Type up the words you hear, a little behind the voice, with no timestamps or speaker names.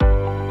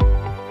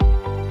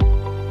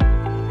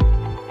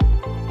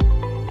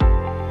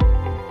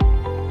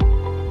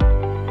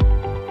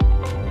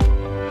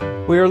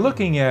We are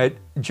looking at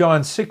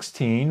John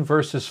 16,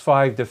 verses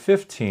 5 to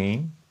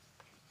 15,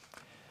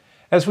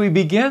 as we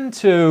begin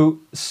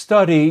to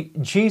study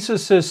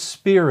Jesus'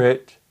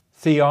 Spirit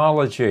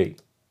theology.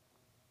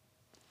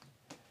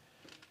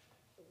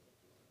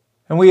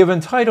 And we have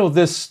entitled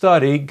this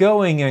study,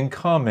 Going and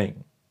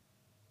Coming.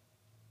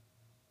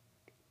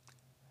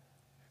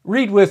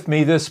 Read with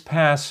me this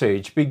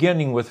passage,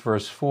 beginning with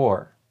verse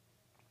 4.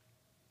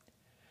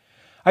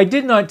 I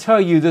did not tell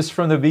you this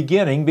from the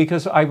beginning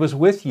because I was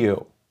with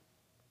you.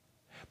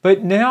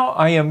 But now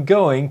I am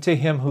going to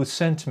him who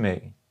sent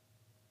me.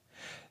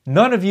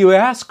 None of you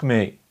ask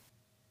me,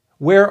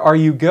 where are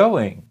you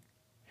going?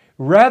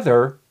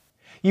 Rather,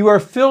 you are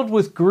filled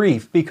with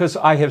grief because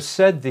I have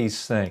said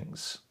these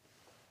things.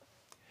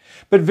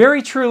 But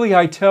very truly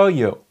I tell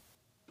you,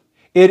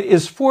 it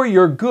is for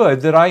your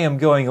good that I am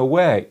going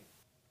away.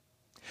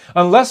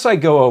 Unless I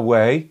go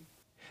away,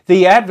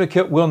 the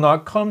advocate will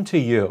not come to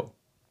you.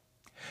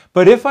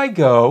 But if I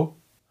go,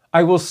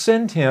 I will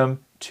send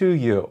him to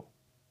you.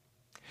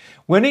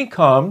 When he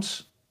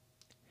comes,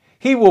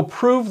 he will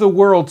prove the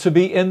world to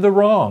be in the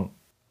wrong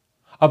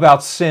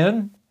about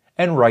sin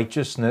and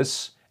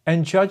righteousness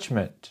and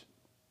judgment.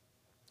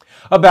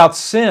 About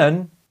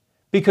sin,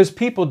 because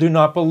people do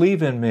not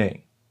believe in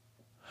me.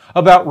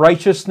 About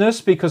righteousness,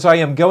 because I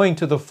am going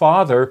to the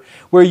Father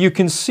where you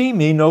can see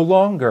me no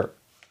longer.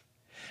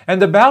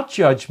 And about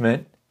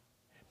judgment,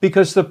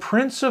 because the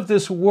prince of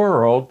this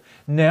world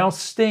now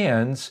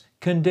stands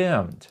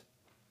condemned.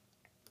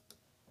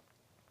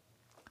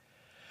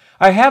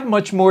 I have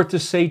much more to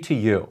say to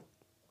you,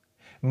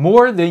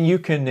 more than you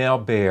can now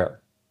bear.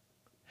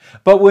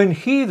 But when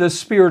He, the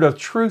Spirit of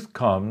truth,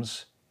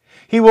 comes,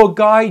 He will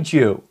guide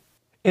you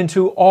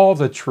into all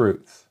the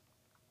truth.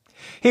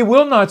 He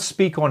will not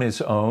speak on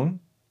His own.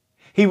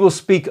 He will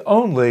speak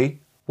only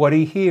what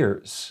He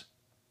hears.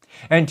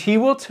 And He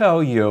will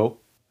tell you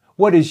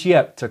what is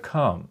yet to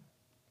come.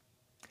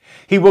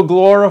 He will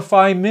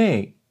glorify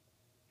me,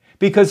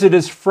 because it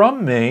is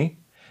from me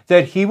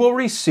that He will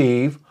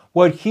receive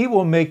what He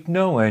will make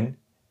known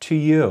to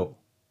you.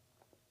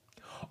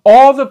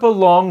 All that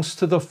belongs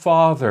to the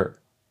Father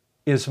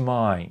is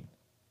mine.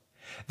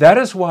 That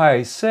is why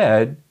I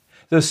said,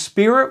 the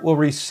Spirit will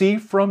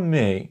receive from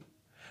me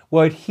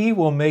what He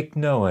will make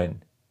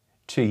known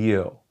to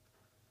you.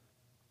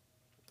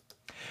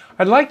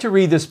 I'd like to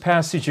read this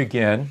passage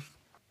again,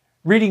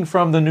 reading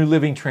from the New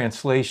Living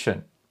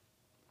Translation.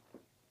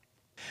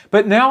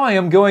 But now I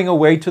am going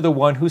away to the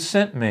one who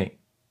sent me,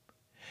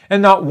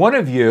 and not one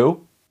of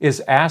you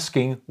is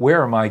asking,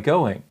 where am I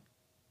going?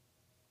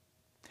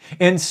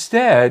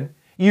 Instead,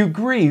 you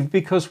grieve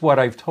because what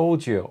I've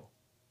told you.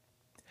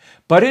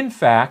 But in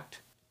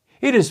fact,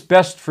 it is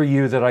best for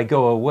you that I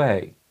go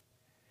away,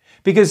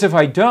 because if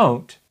I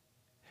don't,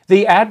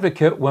 the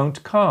advocate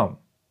won't come.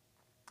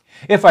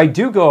 If I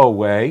do go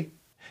away,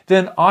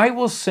 then I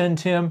will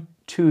send him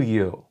to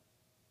you.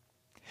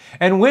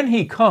 And when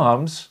he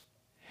comes,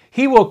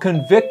 he will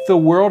convict the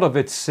world of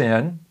its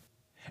sin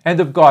and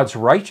of God's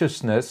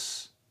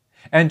righteousness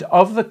and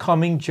of the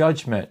coming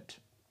judgment.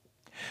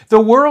 The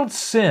world's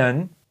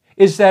sin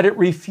is that it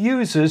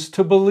refuses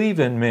to believe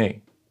in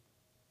me.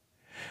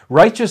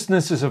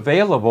 Righteousness is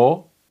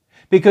available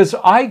because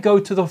I go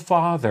to the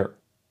Father,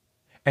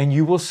 and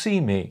you will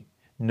see me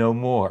no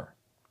more.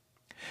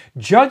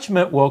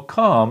 Judgment will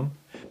come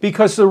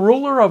because the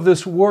ruler of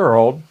this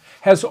world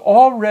has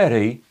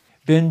already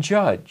been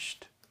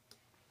judged.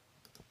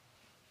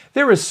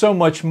 There is so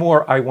much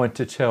more I want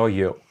to tell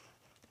you,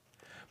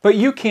 but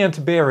you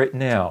can't bear it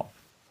now.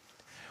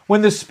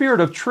 When the Spirit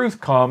of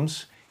truth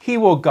comes, He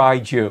will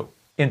guide you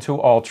into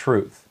all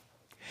truth.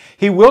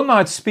 He will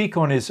not speak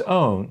on His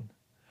own,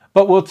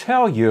 but will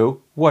tell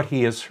you what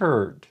He has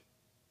heard.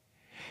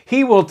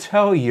 He will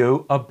tell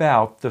you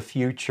about the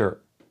future.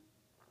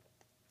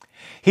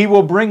 He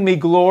will bring me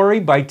glory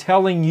by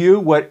telling you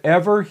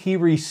whatever He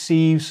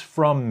receives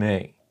from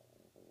me.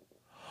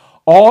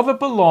 All that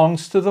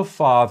belongs to the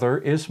Father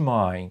is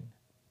mine.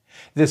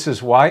 This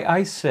is why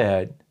I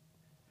said,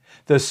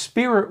 the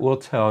Spirit will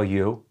tell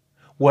you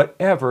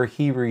whatever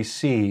He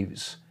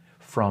receives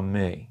from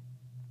me.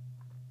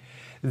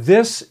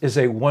 This is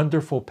a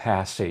wonderful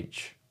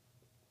passage.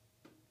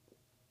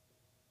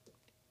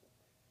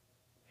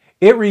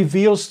 It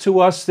reveals to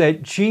us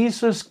that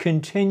Jesus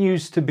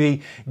continues to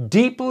be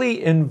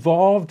deeply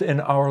involved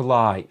in our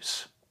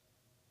lives,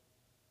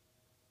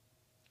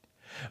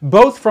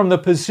 both from the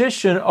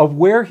position of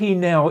where He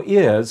now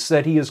is,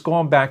 that He has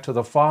gone back to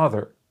the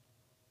Father,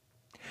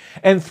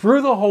 and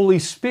through the Holy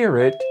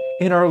Spirit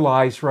in our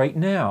lives right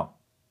now.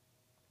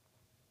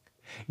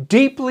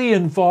 Deeply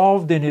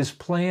involved in His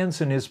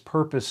plans and His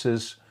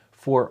purposes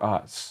for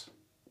us.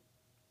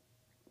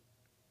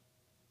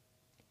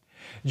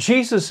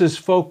 Jesus is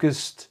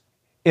focused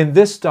in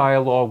this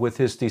dialogue with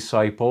His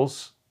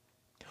disciples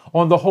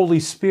on the Holy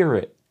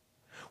Spirit.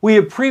 We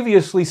have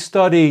previously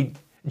studied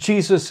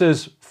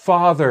Jesus'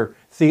 Father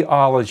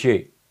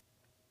theology,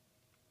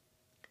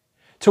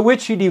 to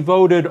which He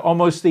devoted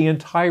almost the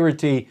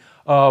entirety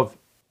of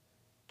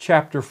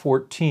chapter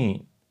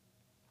 14.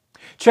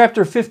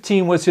 Chapter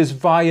 15 was his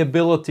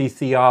viability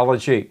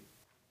theology,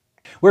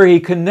 where he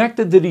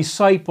connected the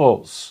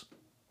disciples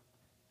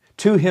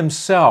to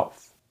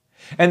himself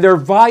and their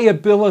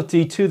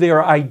viability to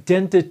their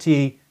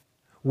identity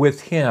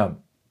with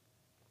him,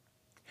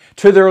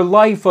 to their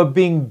life of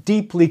being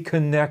deeply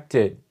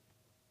connected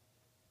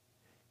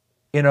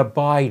in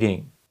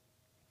abiding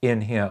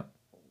in him.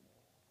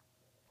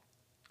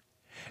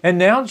 And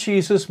now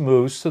Jesus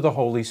moves to the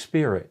Holy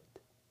Spirit.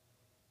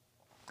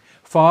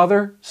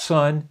 Father,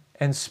 Son,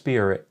 and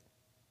Spirit.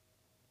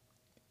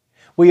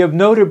 We have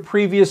noted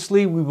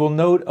previously, we will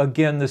note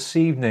again this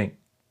evening,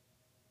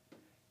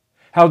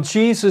 how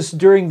Jesus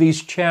during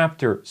these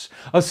chapters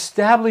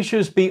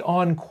establishes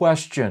beyond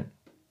question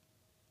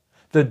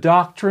the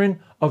doctrine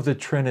of the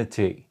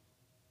Trinity.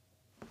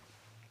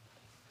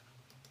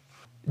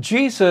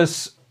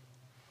 Jesus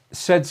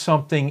said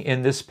something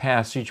in this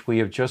passage we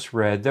have just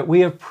read that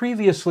we have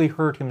previously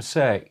heard him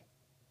say.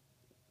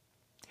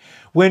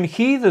 When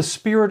he, the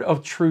Spirit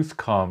of truth,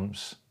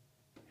 comes,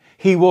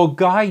 he will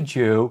guide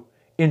you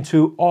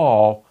into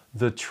all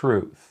the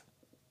truth.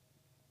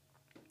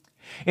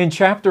 In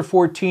chapter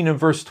 14 and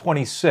verse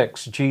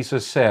 26,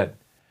 Jesus said,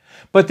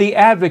 "But the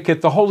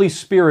Advocate, the Holy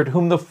Spirit,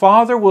 whom the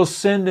Father will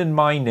send in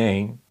my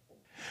name,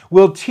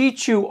 will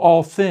teach you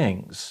all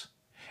things,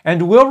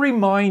 and will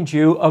remind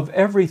you of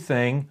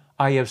everything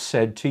I have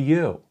said to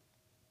you."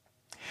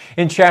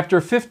 In chapter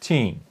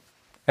 15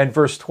 and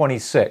verse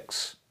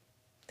 26,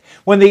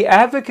 "When the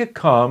Advocate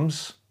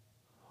comes,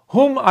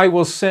 whom I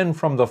will send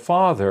from the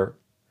Father,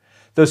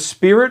 the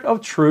Spirit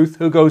of truth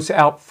who goes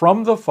out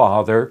from the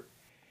Father,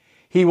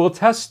 he will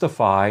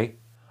testify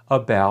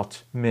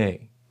about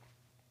me."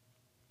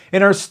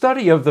 In our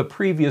study of the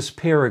previous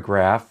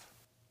paragraph,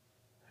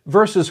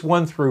 verses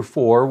 1 through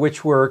 4,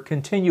 which were a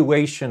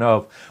continuation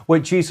of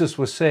what Jesus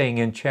was saying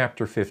in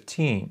chapter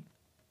 15,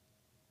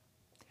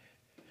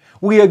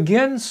 we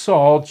again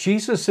saw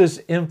Jesus'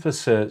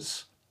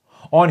 emphasis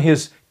on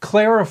his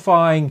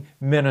clarifying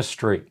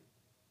ministry.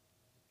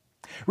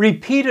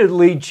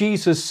 Repeatedly,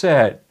 Jesus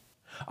said,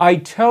 "I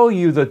tell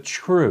you the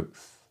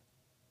truth."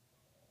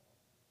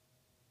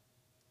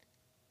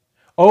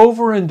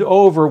 Over and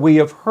over, we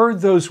have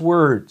heard those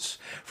words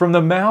from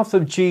the mouth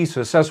of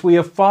Jesus as we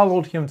have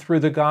followed him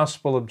through the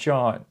Gospel of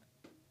John.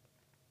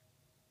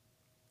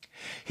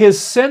 His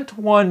sent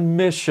one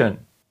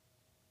mission,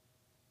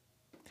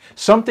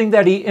 something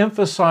that he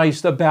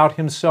emphasized about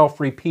himself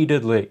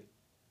repeatedly,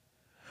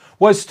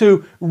 was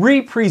to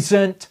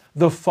represent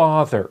the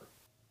Father,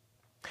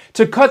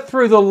 to cut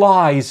through the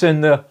lies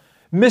and the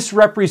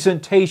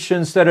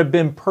misrepresentations that have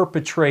been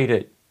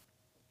perpetrated,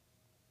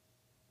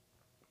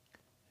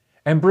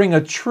 and bring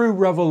a true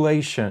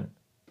revelation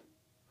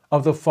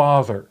of the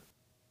Father,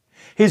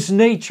 his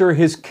nature,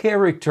 his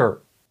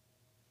character,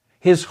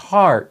 his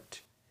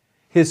heart,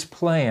 his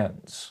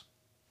plans.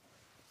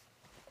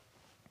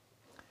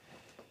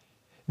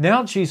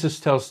 Now Jesus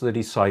tells the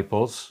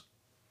disciples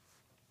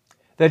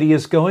that he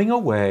is going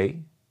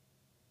away,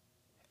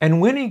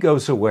 and when he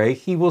goes away,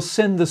 he will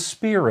send the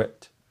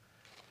Spirit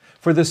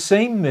for the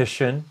same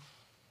mission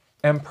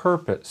and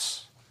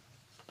purpose.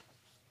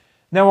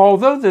 Now,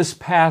 although this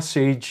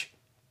passage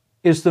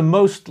is the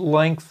most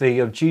lengthy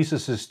of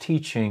Jesus'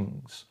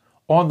 teachings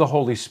on the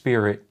Holy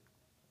Spirit,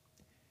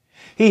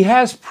 he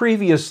has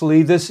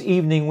previously this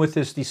evening with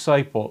his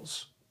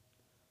disciples,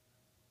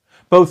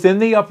 both in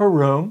the upper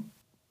room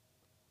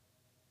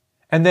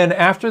and then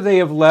after they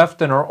have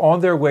left and are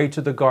on their way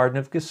to the Garden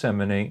of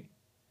Gethsemane,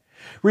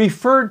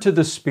 referred to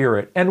the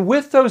Spirit. And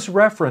with those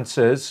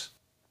references,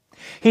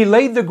 he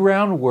laid the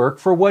groundwork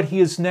for what he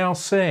is now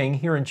saying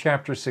here in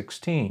chapter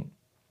 16.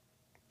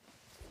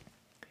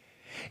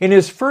 In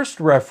his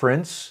first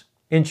reference,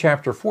 in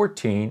chapter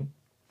 14,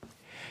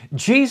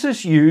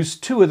 Jesus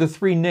used two of the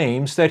three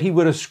names that he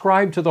would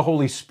ascribe to the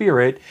Holy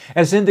Spirit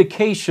as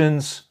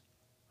indications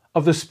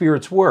of the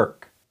Spirit's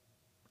work,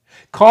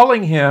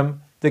 calling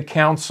him the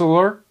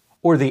Counselor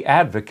or the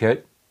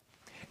Advocate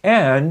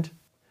and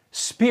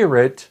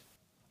Spirit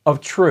of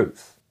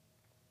Truth.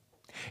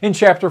 In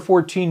chapter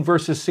 14,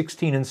 verses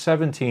 16 and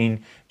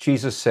 17,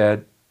 Jesus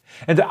said,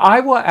 "And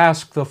I will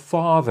ask the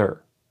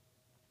Father,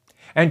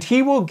 and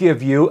he will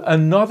give you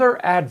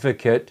another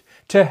Advocate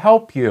to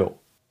help you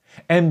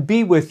and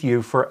be with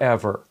you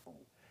forever,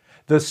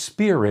 the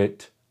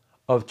Spirit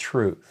of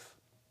Truth."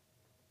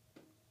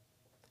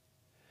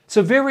 It's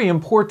a very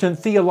important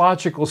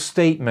theological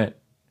statement,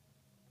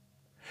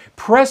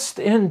 pressed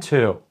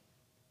into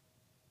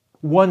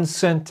one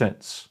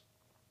sentence.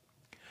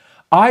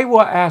 I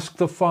will ask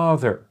the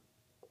Father.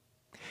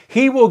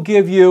 He will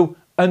give you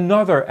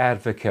another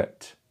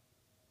Advocate.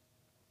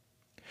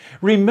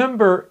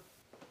 Remember,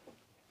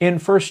 in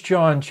 1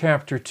 John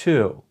chapter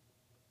 2,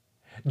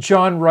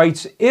 John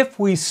writes, "If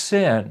we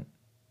sin,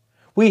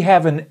 we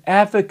have an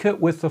advocate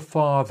with the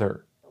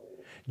Father,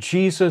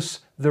 Jesus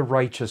the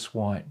righteous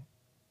one."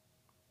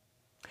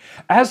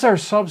 As our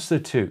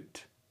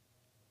substitute,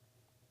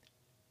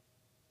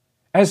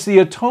 as the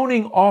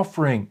atoning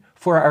offering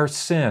for our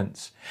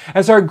sins,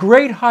 as our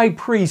great high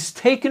priest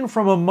taken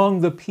from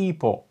among the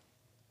people,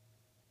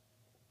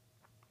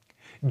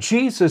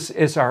 Jesus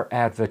is our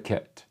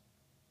advocate.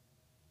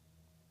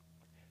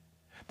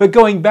 But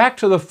going back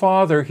to the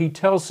Father, he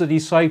tells the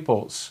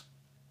disciples,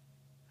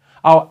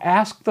 I'll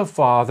ask the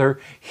Father,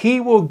 he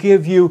will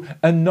give you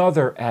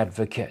another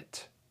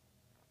advocate.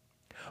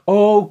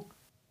 Oh,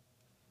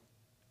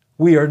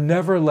 we are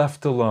never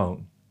left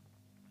alone.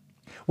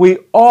 We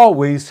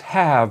always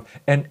have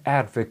an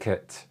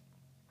advocate.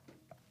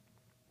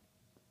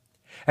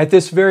 At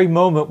this very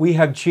moment, we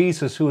have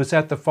Jesus who is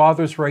at the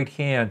Father's right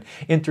hand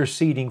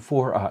interceding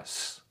for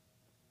us.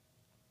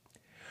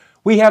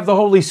 We have the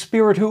Holy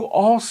Spirit who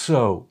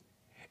also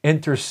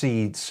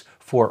intercedes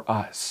for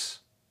us.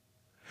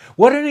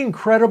 What an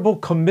incredible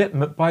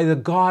commitment by the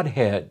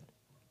Godhead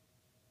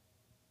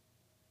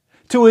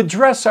to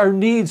address our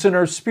needs and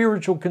our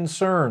spiritual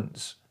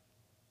concerns,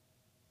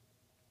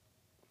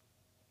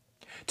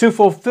 to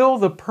fulfill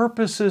the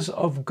purposes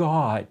of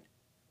God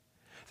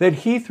that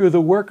He, through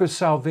the work of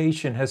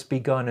salvation, has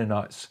begun in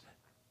us.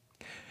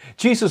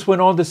 Jesus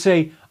went on to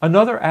say,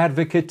 another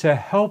advocate to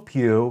help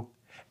you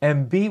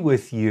and be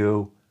with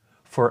you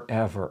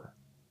forever.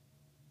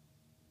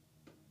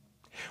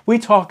 We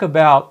talk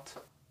about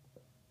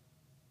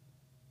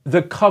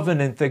the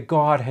covenant that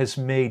God has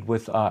made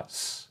with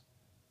us,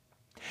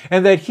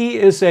 and that He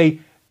is a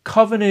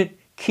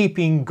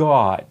covenant-keeping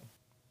God,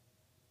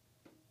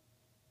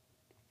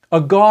 a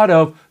God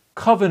of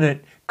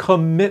covenant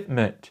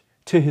commitment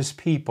to His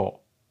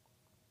people.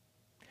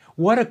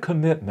 What a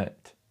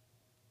commitment!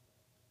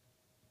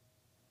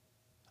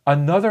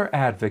 Another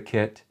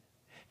advocate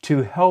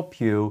to help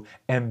you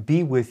and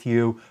be with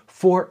you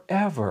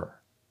forever.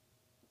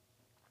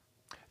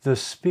 The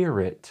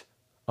Spirit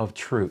of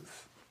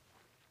truth.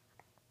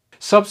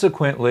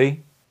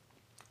 Subsequently,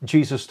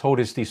 Jesus told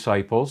His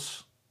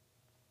disciples,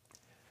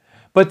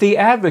 but the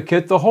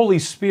advocate, the Holy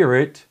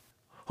Spirit,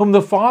 whom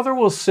the Father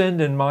will send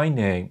in my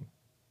name,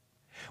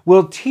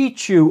 will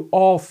teach you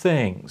all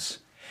things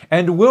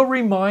and will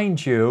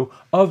remind you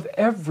of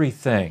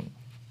everything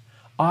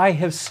I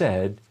have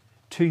said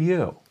to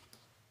you.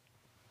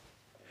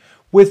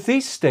 With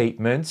these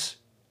statements,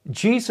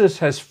 Jesus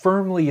has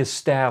firmly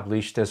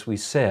established, as we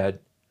said,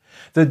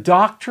 the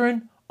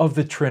doctrine of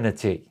the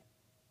Trinity.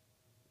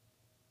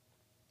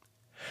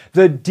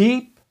 The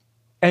deep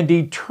and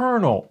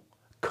eternal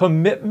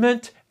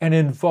commitment and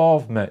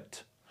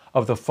involvement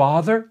of the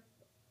Father,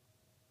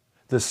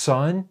 the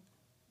Son,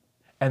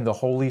 and the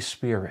Holy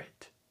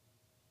Spirit.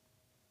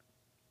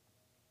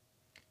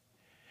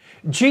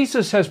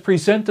 Jesus has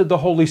presented the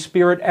Holy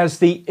Spirit as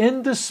the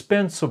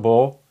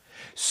indispensable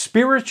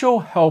spiritual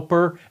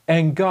helper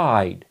and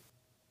guide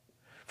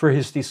for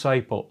His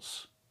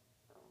disciples.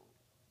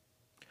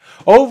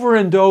 Over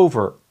and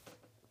over,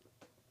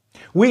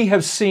 we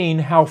have seen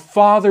how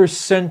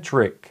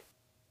Father-centric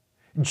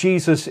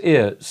Jesus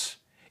is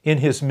in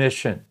His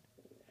mission,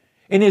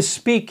 in His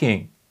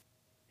speaking,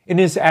 in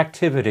His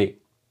activity.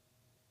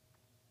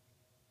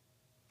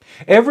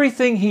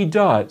 Everything He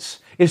does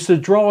is to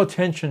draw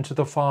attention to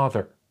the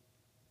Father,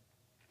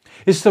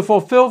 is to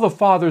fulfill the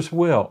Father's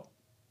will.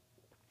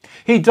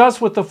 He does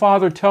what the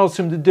Father tells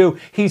Him to do.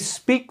 He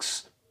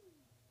speaks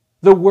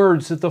the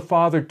words that the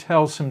Father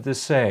tells Him to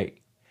say.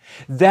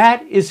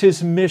 That is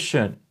His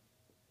mission.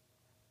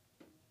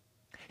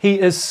 He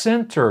is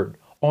centered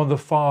on the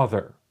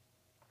Father.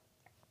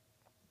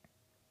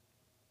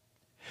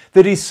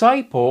 The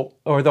disciple,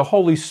 or the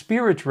Holy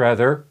Spirit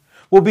rather,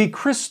 will be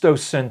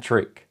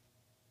Christocentric.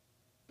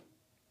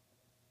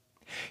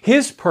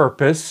 His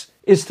purpose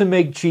is to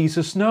make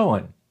Jesus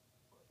known.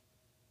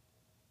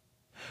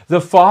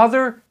 The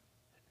Father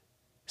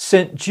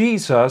sent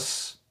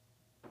Jesus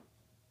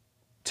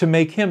to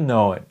make Him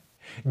known.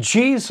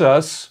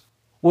 Jesus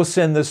will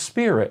send the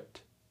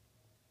Spirit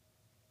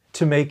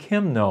to make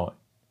Him known.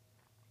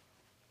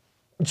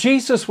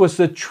 Jesus was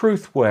the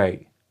truth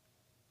way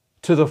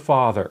to the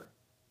Father.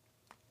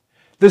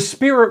 The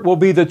Spirit will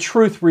be the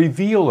truth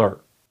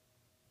revealer,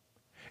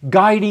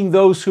 guiding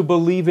those who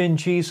believe in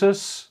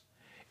Jesus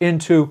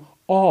into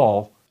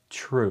all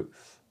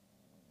truth.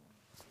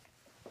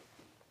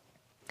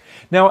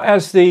 Now,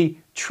 as the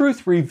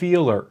truth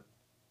revealer,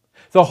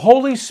 the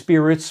Holy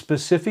Spirit's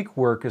specific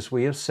work, as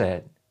we have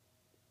said,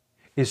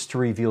 is to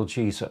reveal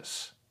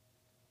Jesus.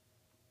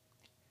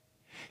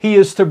 He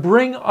is to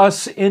bring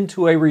us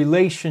into a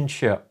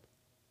relationship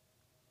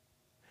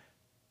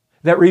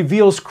that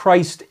reveals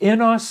Christ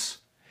in us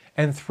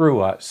and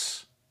through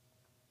us.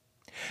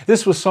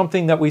 This was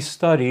something that we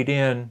studied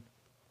in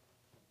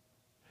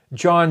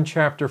John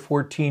chapter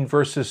 14,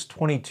 verses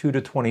 22 to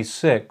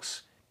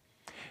 26,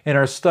 in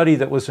our study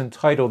that was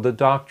entitled The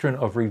Doctrine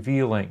of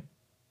Revealing.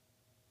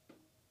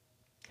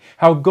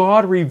 How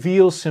God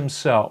reveals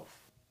Himself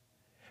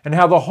and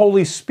how the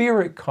Holy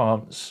Spirit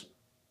comes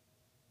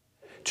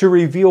to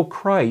reveal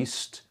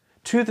Christ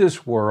to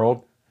this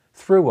world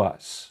through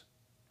us.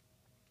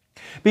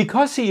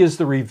 Because He is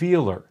the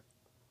revealer,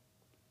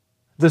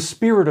 the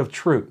Spirit of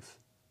truth,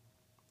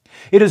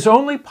 it is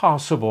only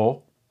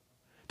possible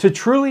to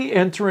truly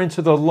enter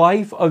into the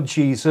life of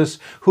Jesus,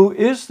 who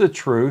is the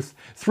truth,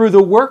 through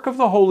the work of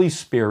the Holy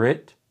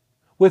Spirit,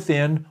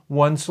 within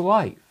one's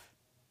life.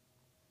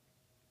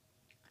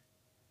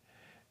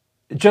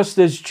 Just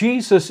as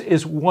Jesus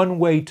is one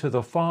way to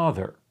the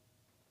Father,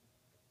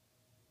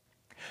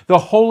 the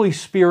Holy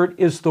Spirit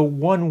is the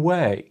one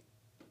way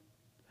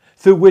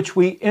through which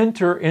we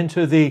enter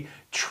into the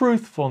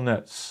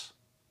truthfulness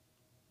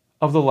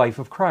of the life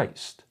of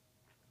Christ.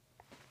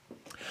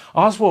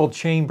 Oswald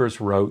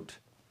Chambers wrote,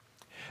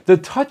 "The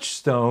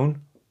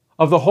touchstone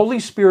of the Holy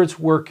Spirit's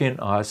work in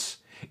us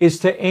is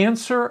to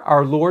answer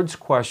our Lord's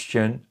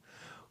question,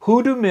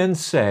 'Who do men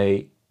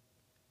say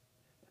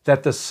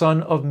that the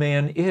Son of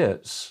Man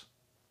is?'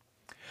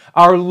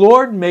 Our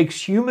Lord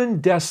makes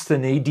human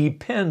destiny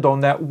depend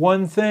on that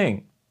one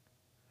thing,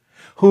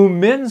 who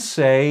men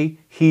say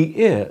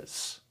He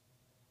is,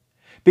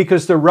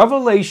 because the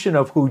revelation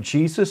of who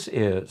Jesus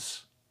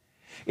is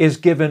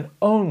given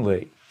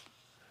only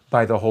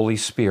by the Holy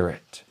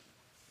Spirit."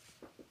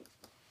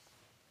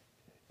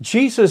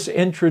 Jesus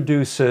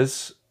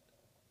introduces,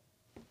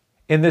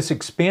 in this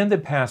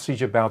expanded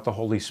passage about the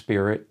Holy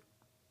Spirit,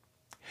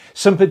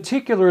 some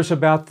particulars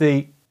about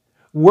the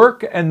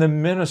work and the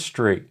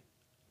ministry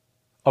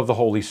of the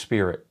Holy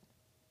Spirit.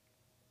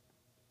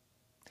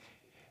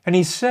 And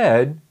he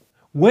said,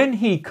 when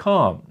He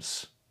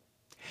comes,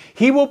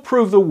 He will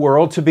prove the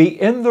world to be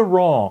in the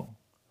wrong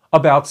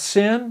about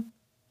sin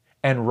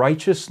and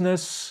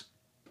righteousness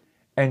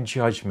and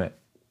judgment.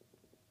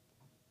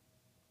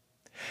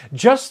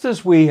 Just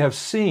as we have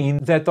seen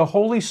that the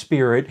Holy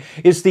Spirit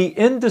is the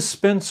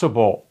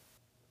indispensable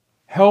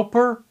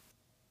helper,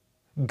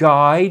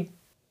 guide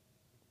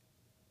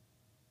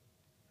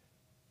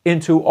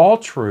into all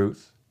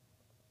truth,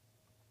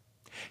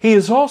 He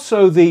is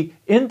also the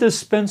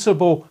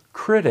indispensable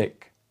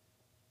critic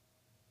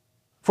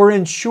for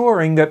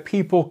ensuring that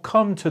people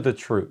come to the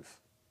truth.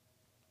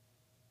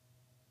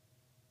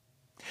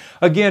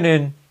 Again,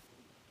 in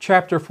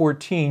chapter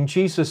 14,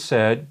 Jesus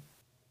said,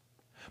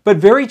 "But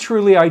very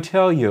truly I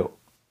tell you,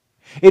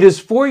 it is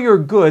for your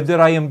good that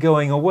I am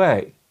going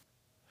away.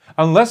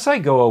 Unless I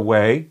go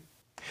away,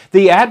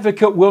 the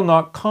Advocate will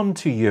not come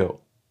to you.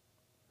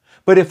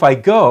 But if I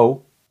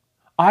go,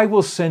 I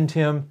will send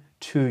Him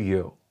to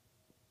you."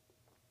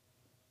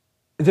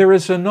 There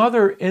is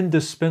another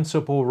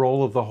indispensable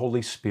role of the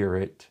Holy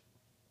Spirit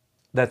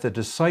that the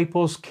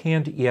disciples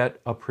can't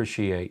yet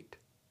appreciate.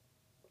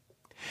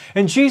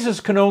 And Jesus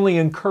can only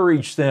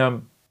encourage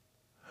them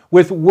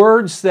with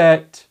words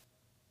that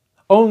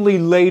only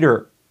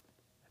later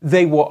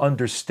they will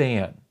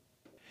understand.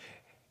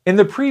 In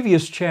the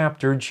previous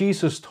chapter,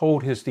 Jesus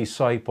told His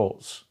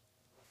disciples,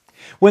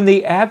 "When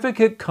the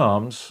Advocate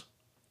comes,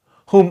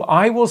 whom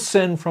I will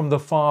send from the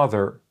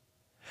Father,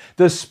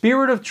 the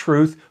Spirit of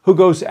truth who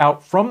goes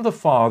out from the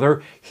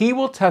Father, He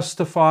will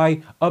testify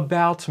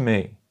about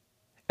me."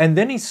 And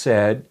then He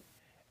said,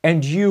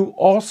 "And you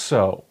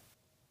also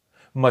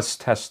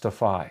must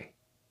testify."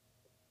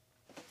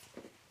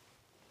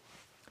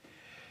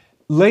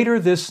 Later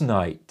this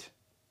night,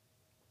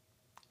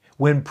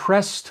 when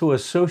pressed to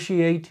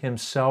associate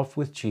himself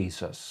with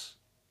Jesus,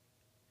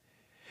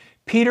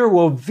 Peter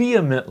will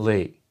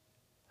vehemently,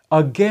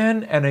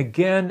 again and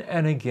again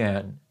and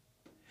again,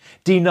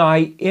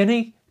 deny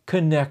any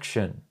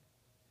connection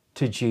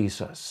to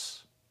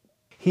Jesus.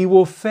 He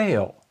will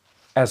fail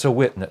as a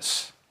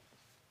witness.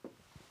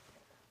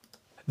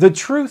 The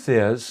truth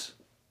is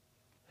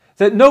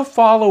that no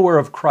follower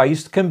of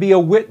Christ can be a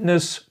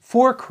witness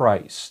for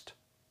Christ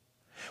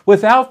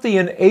without the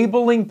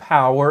enabling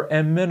power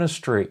and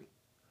ministry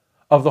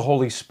of the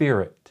Holy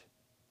Spirit.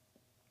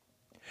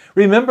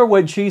 Remember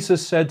what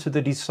Jesus said to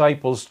the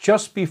disciples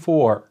just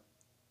before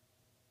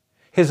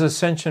His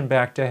ascension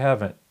back to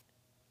heaven.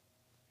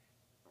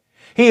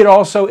 He had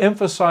also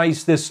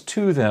emphasized this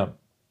to them.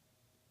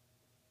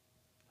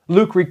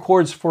 Luke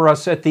records for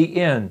us at the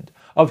end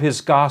of his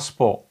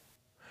gospel,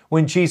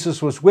 when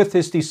Jesus was with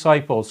His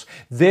disciples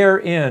there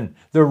in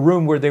the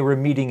room where they were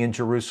meeting in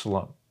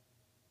Jerusalem.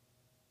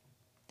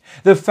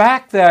 The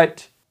fact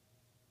that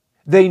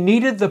they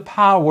needed the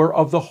power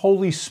of the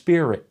Holy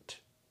Spirit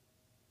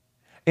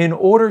in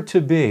order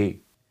to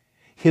be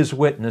His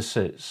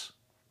witnesses.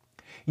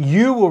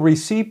 You will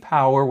receive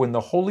power when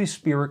the Holy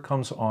Spirit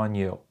comes on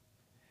you,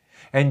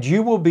 and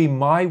you will be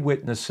my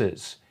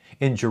witnesses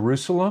in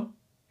Jerusalem,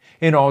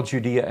 in all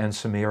Judea and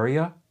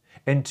Samaria,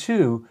 and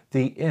to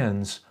the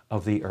ends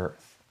of the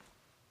earth.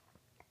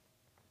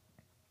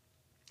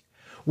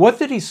 What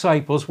the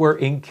disciples were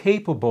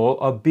incapable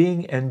of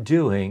being and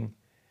doing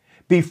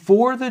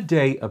before the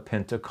day of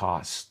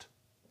Pentecost,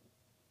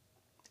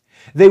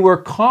 they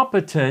were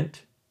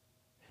competent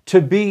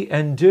to be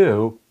and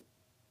do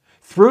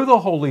through the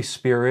Holy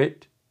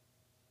Spirit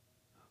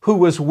who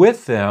was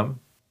with them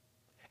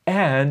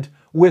and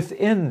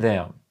within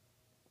them.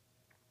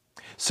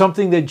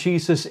 Something that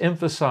Jesus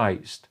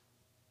emphasized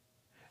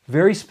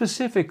very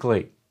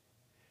specifically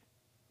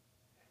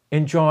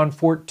in John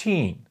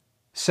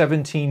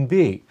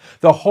 14:17b.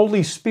 The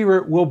Holy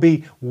Spirit will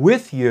be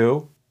with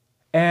you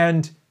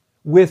and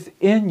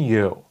within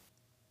you.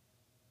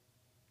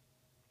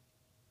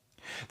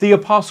 The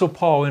Apostle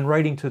Paul, in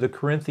writing to the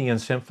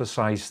Corinthians,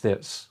 emphasized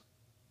this.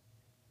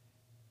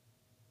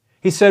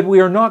 He said, "We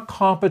are not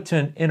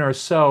competent in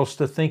ourselves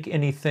to think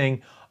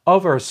anything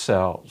of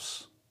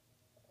ourselves,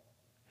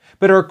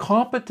 but our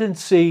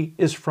competency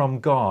is from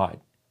God.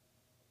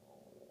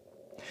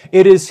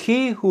 It is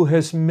He who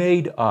has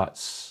made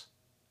us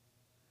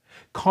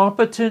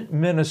competent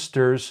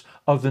ministers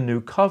of the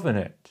new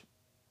covenant,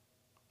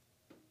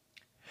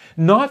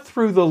 not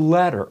through the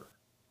letter,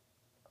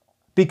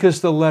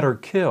 because the letter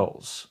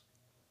kills,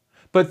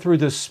 but through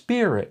the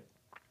Spirit.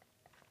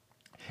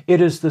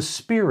 It is the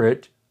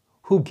Spirit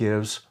who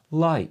gives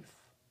life."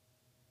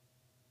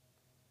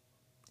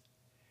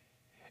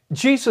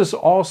 Jesus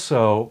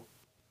also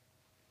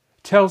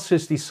tells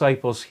his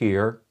disciples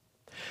here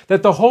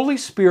that the Holy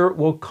Spirit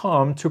will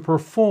come to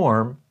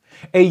perform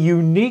a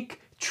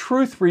unique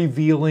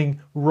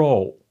truth-revealing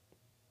role.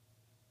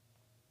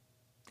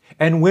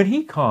 And when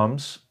He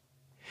comes,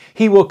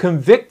 He will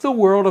convict the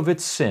world of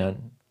its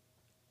sin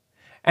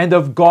and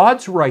of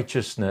God's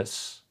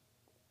righteousness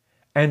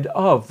and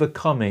of the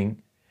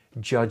coming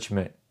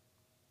judgment.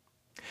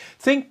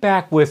 Think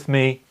back with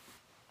me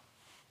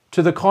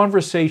to the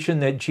conversation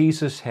that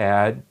Jesus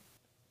had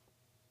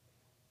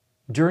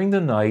during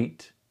the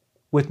night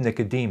with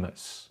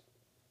Nicodemus,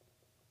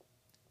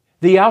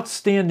 the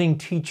outstanding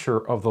teacher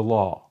of the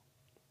law.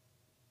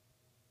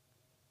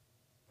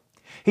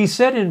 He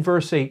said in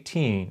verse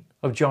 18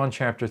 of John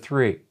chapter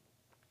 3,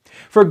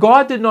 "For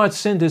God did not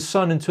send His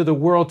Son into the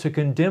world to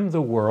condemn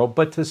the world,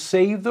 but to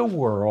save the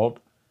world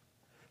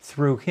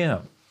through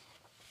Him."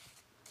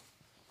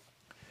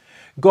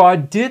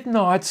 God did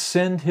not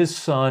send His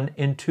Son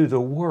into the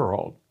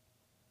world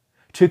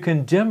to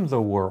condemn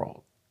the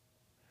world,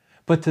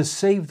 but to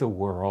save the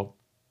world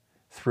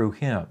through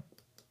Him.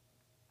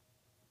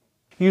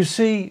 You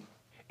see,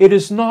 it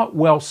is not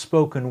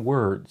well-spoken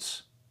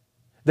words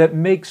that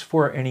makes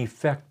for an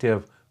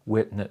effective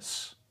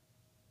witness,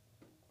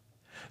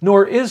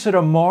 nor is it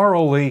a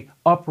morally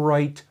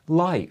upright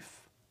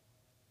life.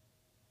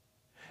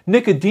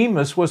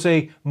 Nicodemus was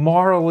a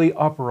morally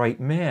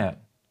upright man.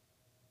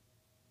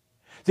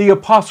 The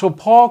Apostle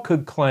Paul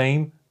could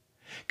claim,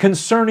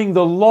 "Concerning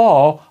the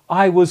law,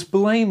 I was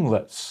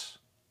blameless."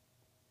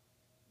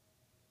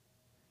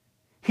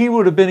 He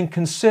would have been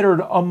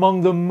considered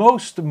among the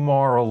most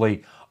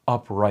morally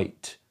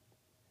upright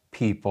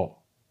people.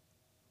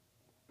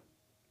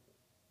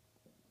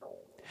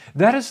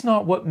 That is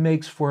not what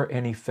makes for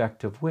an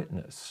effective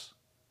witness.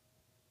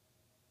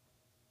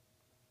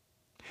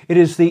 It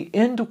is the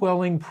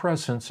indwelling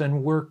presence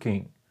and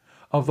working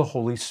of the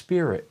Holy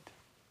Spirit.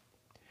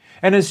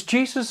 And as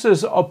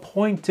Jesus'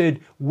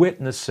 appointed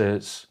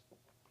witnesses,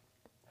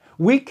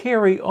 we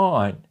carry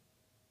on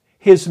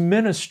His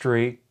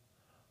ministry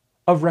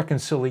of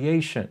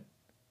reconciliation,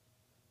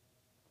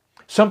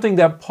 something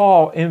that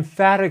Paul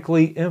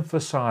emphatically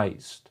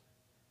emphasized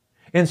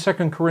in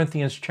 2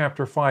 Corinthians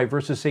chapter 5,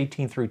 verses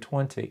 18 through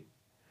 20.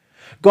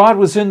 God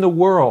was in the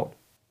world,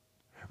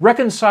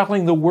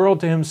 reconciling the world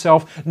to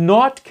Himself,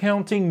 not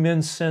counting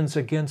men's sins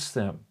against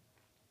them.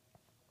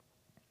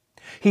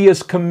 He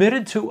has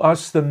committed to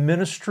us the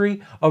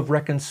ministry of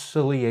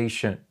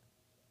reconciliation.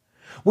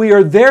 We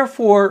are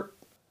therefore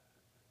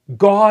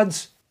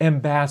God's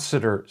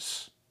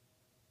ambassadors,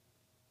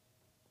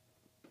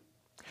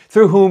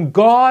 through whom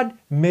God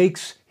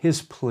makes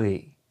His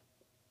plea.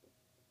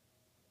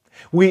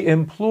 We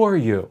implore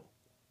you,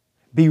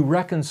 be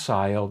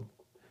reconciled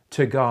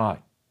to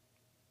God.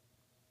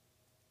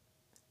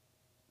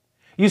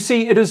 You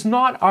see, it is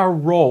not our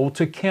role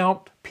to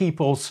count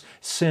people's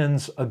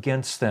sins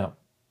against them,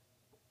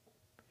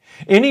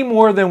 any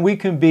more than we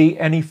can be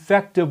an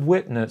effective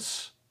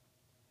witness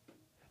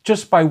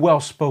just by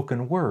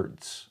well-spoken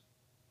words.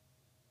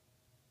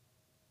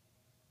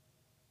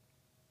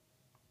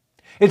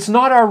 It's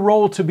not our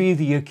role to be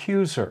the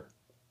accuser.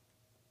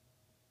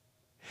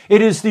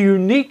 It is the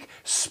unique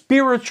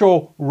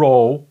spiritual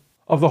role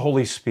of the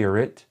Holy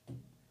Spirit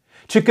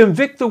to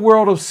convict the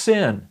world of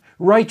sin,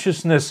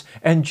 righteousness,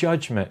 and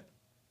judgment.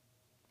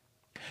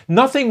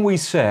 Nothing we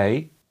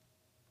say,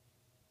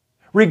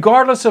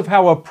 regardless of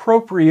how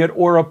appropriate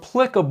or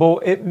applicable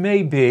it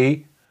may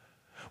be,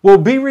 will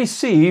be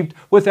received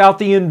without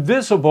the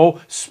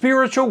invisible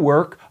spiritual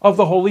work of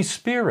the Holy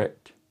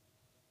Spirit.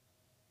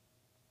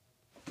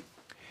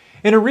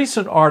 In a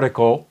recent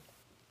article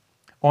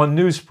on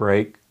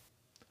Newsbreak,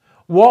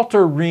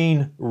 Walter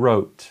Reen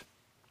wrote,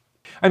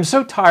 "I'm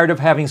so tired of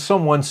having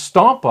someone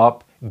stomp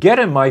up, get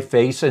in my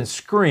face, and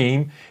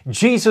scream,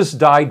 'Jesus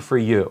died for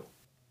you.'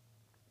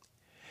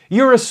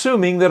 You're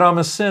assuming that I'm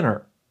a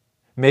sinner.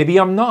 Maybe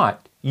I'm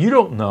not. You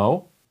don't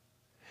know.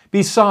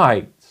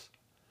 Besides,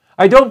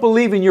 I don't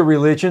believe in your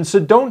religion, so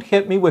don't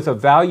hit me with a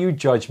value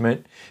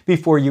judgment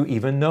before you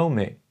even know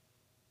me."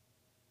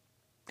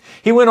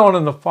 He went on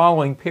in the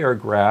following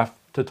paragraph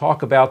to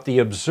talk about the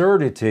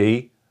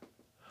absurdity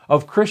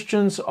of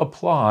Christians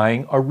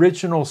applying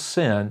original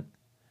sin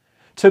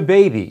to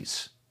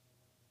babies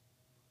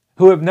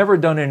who have never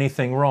done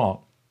anything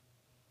wrong.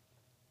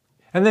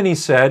 And then he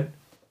said,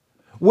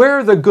 "Where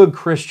are the good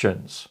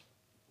Christians?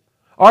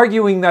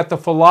 arguing that the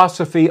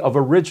philosophy of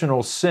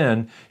original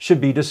sin should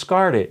be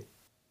discarded.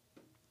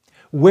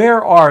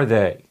 Where are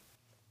they?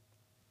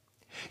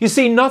 You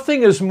see,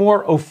 nothing is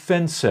more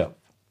offensive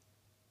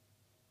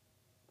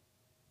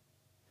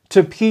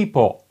to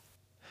people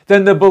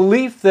than the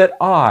belief that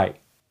I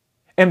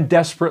am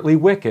desperately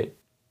wicked.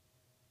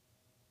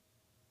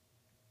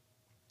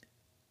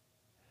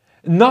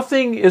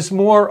 Nothing is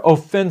more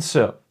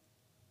offensive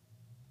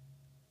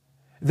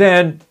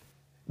than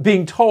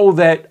being told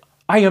that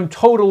I am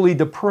totally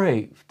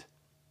depraved.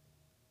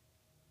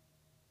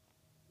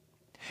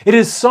 It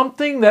is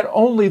something that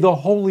only the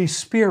Holy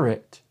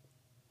Spirit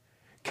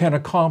can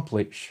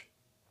accomplish.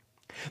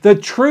 The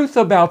truth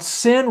about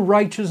sin,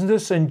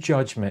 righteousness, and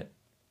judgment.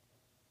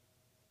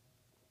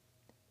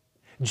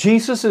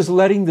 Jesus is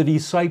letting the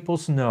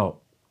disciples know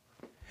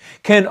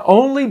can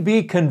only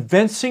be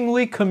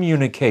convincingly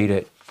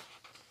communicated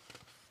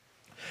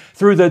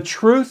through the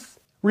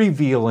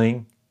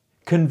truth-revealing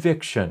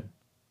conviction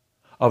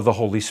of the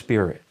Holy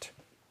Spirit.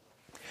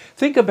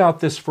 Think about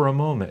this for a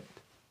moment.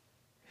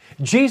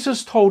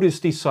 Jesus told his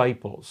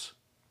disciples,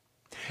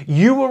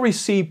 "You will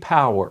receive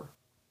power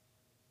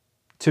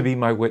to be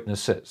my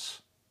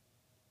witnesses."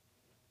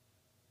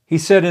 He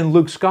said in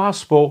Luke's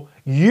Gospel,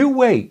 "You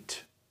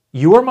wait.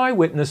 You are my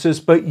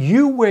witnesses, but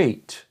you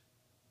wait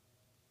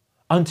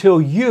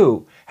until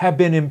you have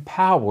been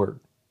empowered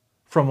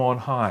from on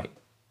high."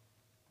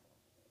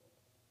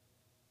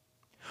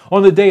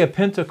 On the day of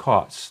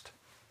Pentecost,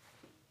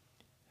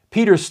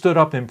 Peter stood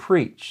up and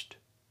preached.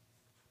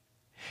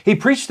 He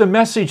preached a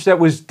message that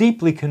was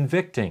deeply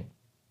convicting.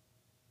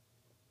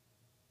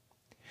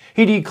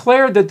 He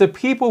declared that the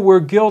people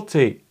were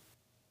guilty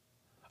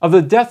of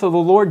the death of the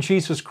Lord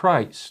Jesus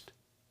Christ,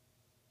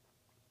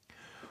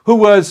 who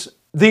was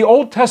the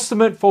Old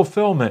Testament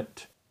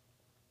fulfillment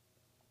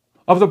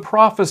of the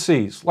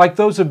prophecies like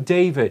those of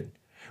David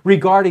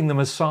regarding the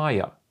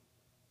Messiah.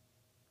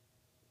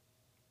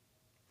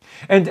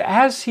 And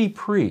as he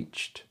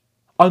preached,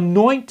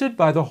 anointed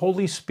by the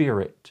Holy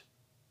Spirit,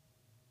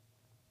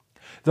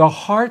 the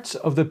hearts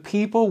of the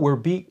people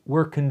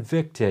were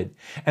convicted,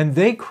 and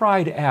they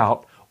cried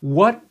out,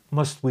 "What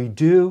must we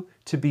do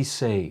to be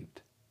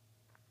saved?"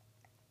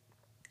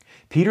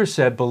 Peter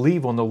said,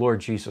 "Believe on the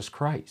Lord Jesus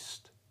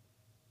Christ."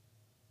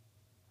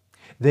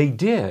 They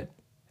did,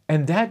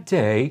 and that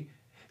day,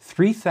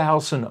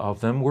 3,000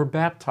 of them were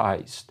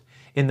baptized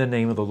in the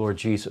name of the Lord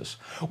Jesus.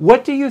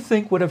 What do you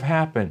think would have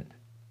happened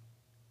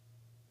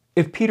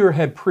if Peter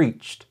had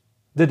preached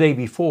the day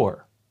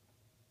before,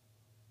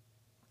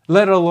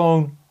 let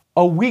alone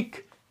a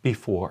week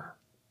before?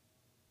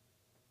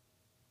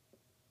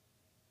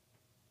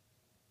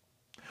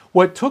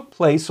 What took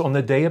place on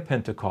the day of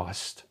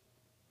Pentecost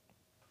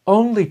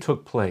only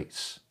took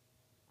place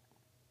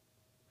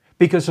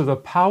because of the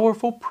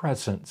powerful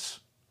presence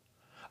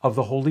of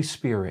the Holy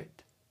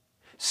Spirit,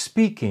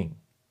 speaking,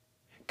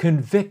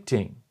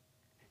 convicting,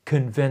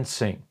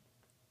 convincing.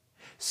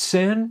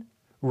 Sin,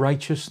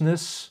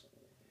 righteousness,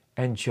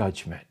 and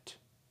judgment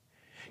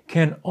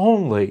can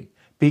only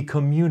be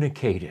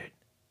communicated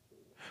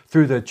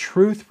through the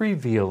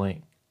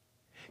truth-revealing,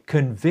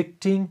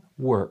 convicting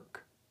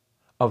work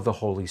of the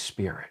Holy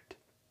Spirit.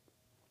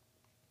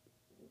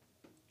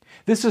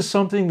 This is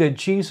something that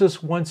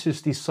Jesus wants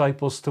his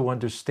disciples to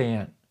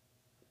understand.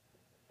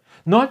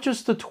 Not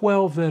just the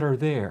 12 that are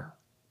there,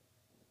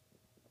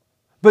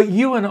 but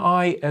you and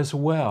I as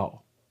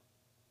well.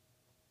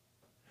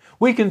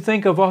 We can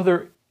think of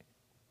other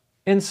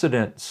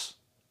incidents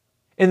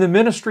in the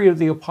ministry of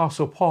the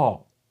Apostle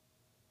Paul,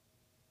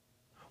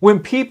 when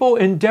people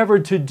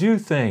endeavored to do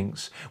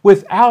things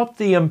without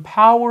the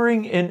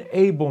empowering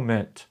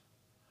enablement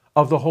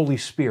of the Holy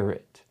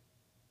Spirit.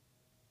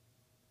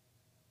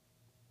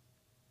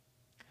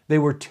 They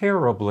were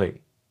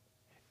terribly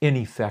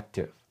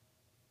ineffective.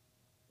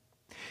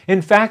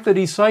 In fact, the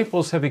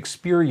disciples have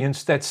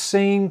experienced that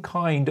same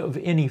kind of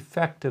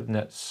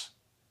ineffectiveness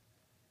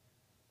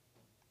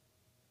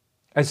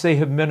as they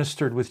have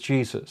ministered with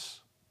Jesus.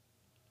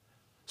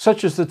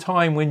 Such as the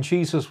time when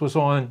Jesus was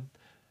on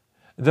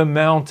the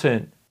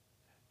mountain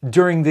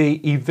during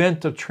the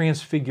event of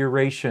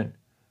Transfiguration.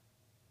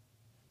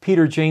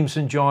 Peter, James,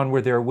 and John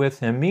were there with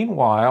him.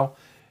 Meanwhile,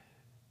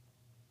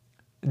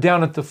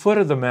 down at the foot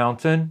of the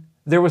mountain,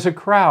 there was a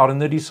crowd,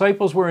 and the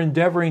disciples were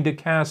endeavoring to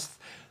cast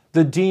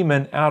the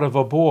demon out of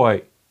a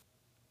boy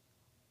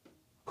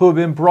who had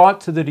been brought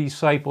to the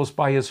disciples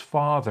by his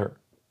father.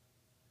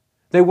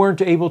 They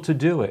weren't able to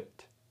do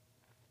it.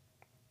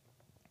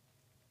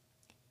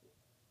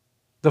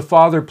 The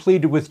father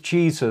pleaded with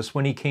Jesus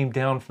when he came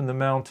down from the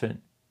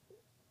mountain.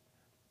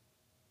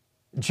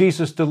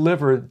 Jesus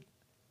delivered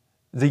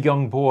the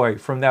young boy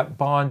from that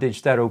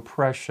bondage, that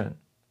oppression.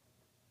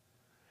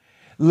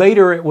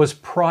 Later, it was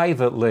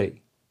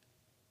privately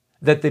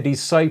that the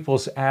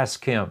disciples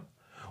asked him,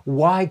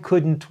 "Why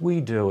couldn't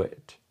we do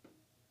it?"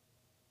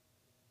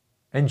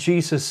 And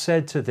Jesus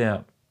said to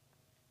them,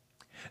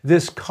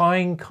 "This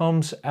kind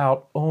comes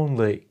out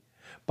only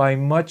by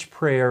much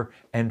prayer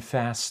and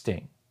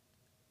fasting."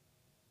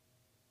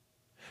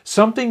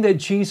 something that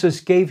Jesus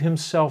gave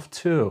himself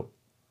to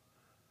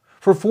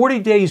for 40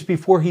 days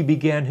before he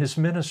began his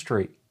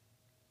ministry.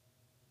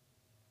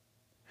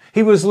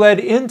 He was led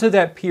into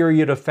that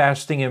period of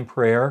fasting and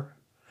prayer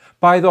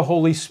by the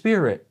Holy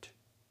Spirit.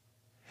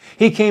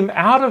 He came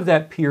out of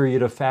that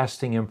period of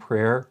fasting and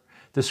prayer,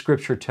 the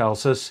scripture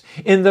tells us,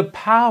 in the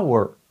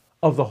power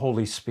of the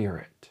Holy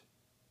Spirit.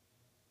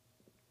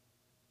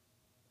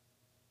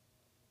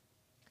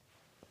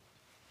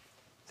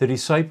 The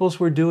disciples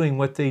were doing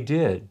what they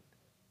did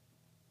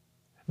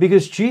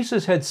because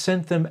Jesus had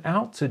sent them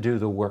out to do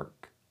the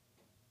work.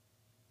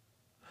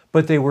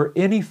 But they were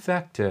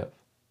ineffective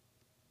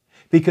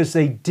because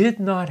they did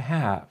not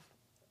have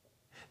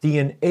the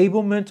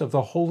enablement of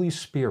the Holy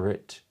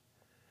Spirit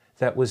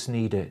that was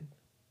needed.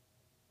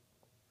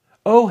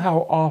 Oh,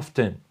 how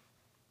often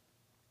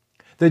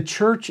the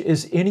church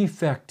is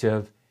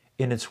ineffective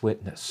in its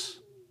witness.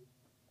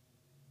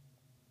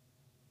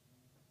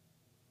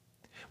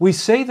 We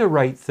say the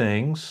right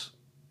things.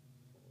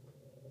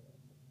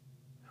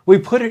 We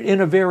put it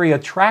in a very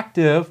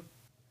attractive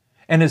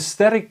and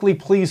aesthetically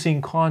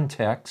pleasing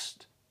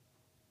context.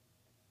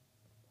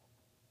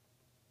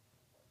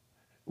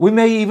 We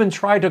may even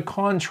try to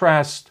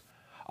contrast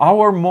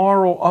our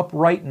moral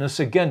uprightness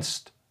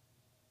against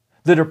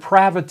the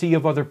depravity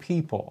of other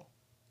people.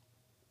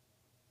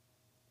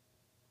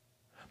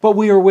 But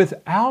we are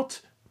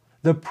without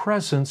the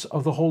presence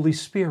of the Holy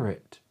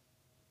Spirit.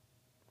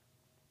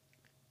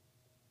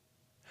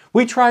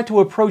 We try to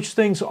approach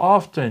things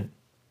often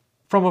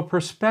from a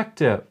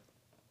perspective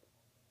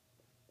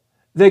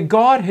that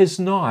God has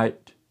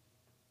not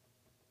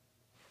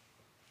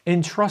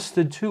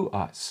entrusted to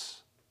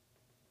us.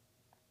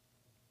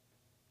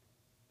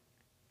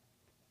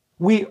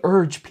 We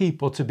urge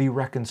people to be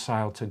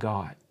reconciled to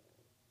God.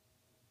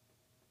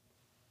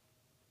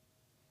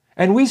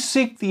 And we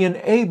seek the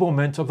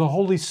enablement of the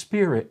Holy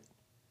Spirit,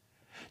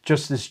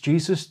 just as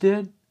Jesus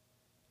did,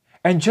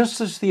 and just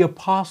as the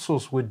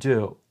apostles would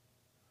do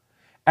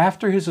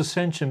after his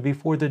ascension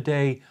before the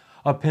day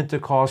of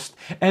Pentecost,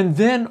 and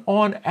then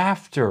on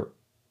after,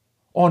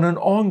 on an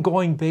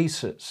ongoing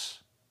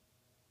basis.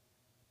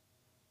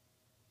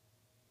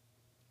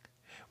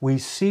 We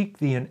seek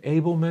the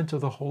enablement of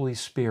the Holy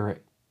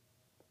Spirit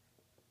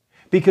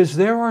because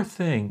there are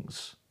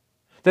things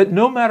that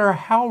no matter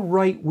how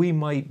right we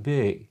might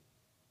be,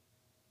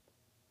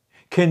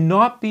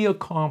 cannot be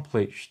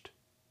accomplished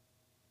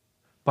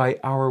by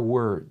our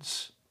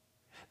words.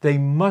 They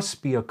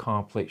must be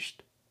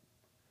accomplished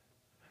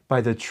by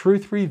the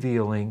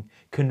truth-revealing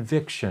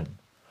conviction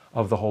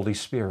of the Holy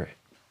Spirit.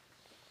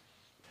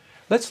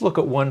 Let's look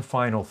at one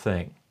final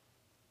thing.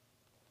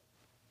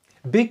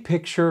 Big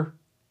picture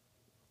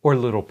or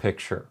little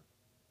picture?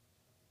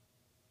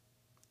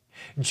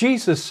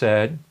 Jesus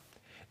said,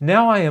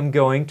 "Now I am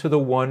going to the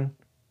one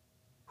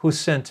who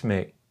sent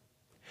me.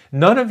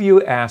 None of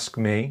you ask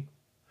me,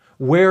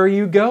 'Where are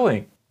you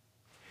going?'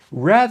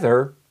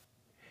 Rather,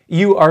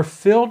 you are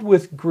filled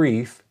with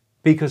grief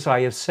because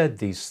I have said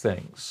these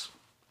things."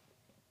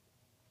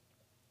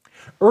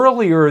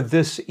 Earlier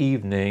this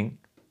evening,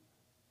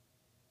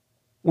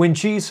 when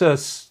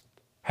Jesus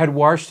had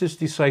washed his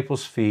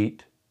disciples'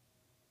 feet,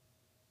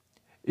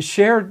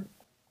 shared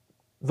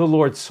the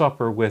Lord's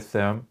Supper with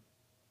them,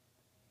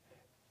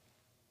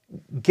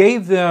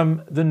 gave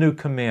them the new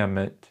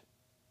commandment,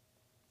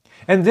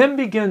 and then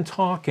began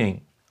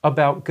talking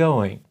about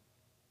going,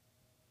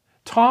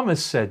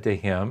 Thomas said to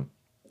him,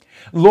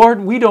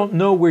 "Lord, we don't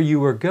know where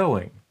you are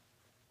going,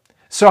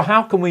 so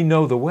how can we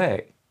know the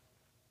way?"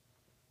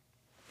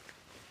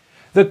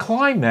 The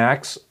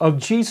climax of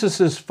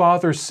Jesus'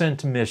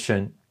 Father-sent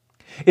mission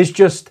is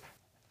just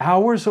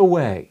hours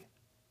away.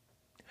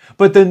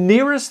 But the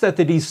nearest that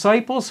the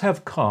disciples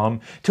have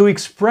come to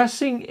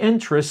expressing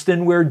interest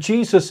in where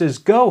Jesus is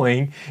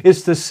going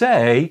is to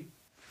say,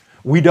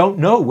 "We don't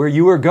know where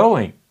you are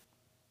going."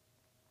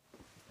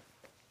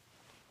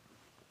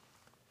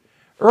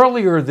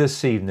 Earlier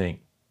this evening,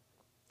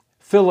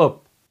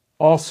 Philip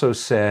also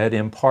said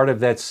in part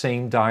of that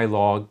same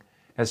dialogue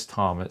as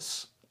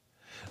Thomas,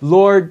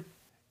 "Lord,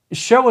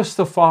 show us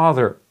the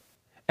Father,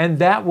 and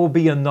that will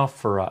be enough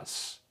for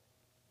us."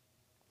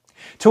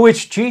 To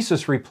which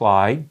Jesus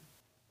replied,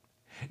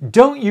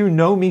 "Don't you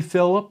know me,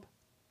 Philip,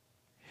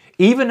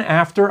 even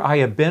after I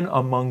have been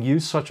among you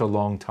such a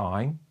long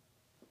time?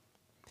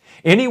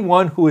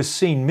 Anyone who has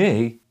seen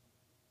me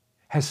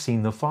has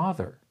seen the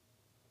Father.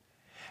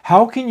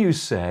 How can you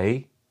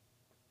say,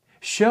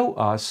 'Show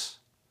us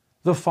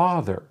the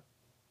Father'?"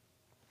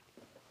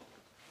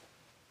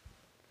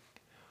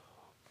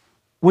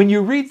 When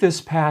you read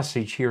this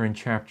passage here in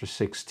chapter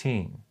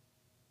 16,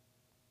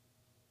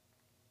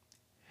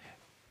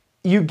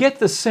 you get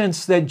the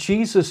sense that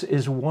Jesus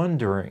is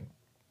wondering,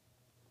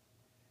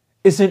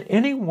 isn't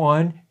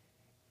anyone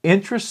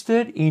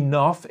interested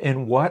enough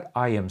in what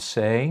I am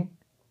saying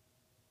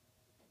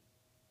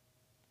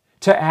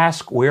to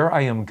ask where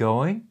I am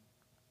going?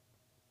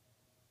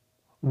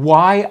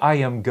 Why I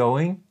am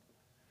going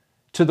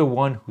to the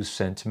one who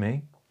sent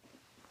me?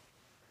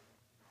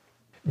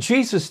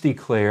 Jesus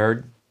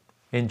declared,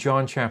 in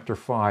John chapter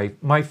 5,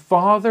 my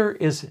Father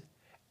is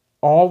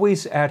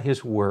always at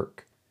his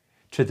work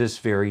to this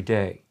very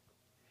day,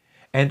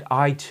 and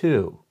I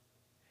too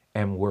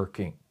am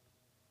working.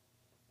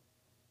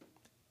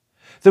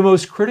 The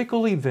most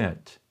critical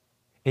event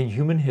in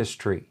human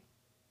history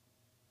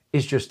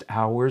is just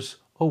hours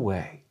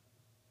away.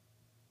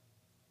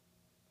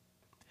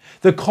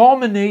 The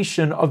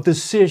culmination of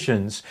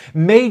decisions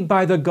made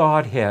by the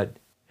Godhead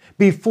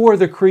before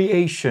the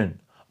creation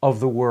of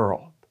the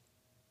world.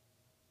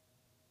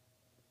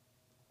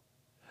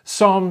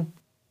 Psalm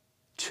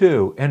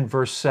 2 and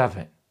verse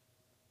 7.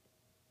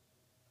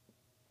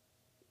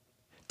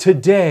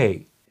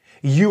 Today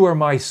you are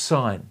my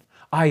son,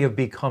 I have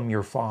become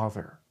your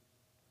father.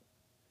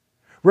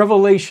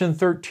 Revelation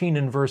 13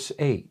 and verse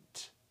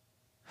 8.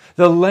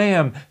 The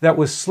Lamb that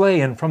was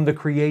slain from the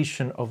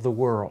creation of the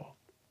world.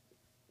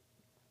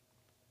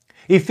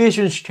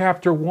 Ephesians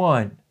chapter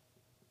 1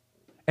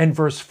 and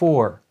verse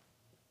 4.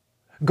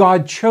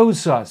 God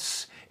chose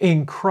us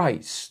in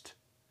Christ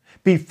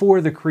before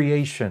the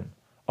creation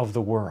of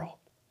the world.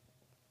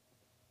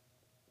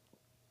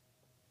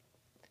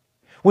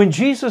 When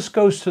Jesus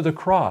goes to the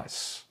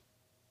cross,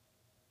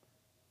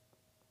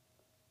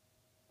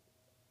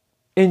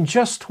 in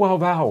just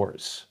 12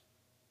 hours,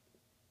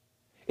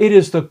 it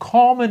is the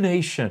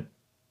culmination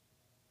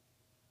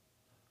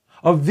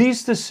of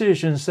these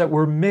decisions that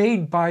were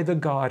made by the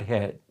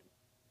Godhead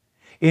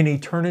in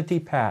eternity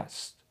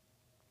past.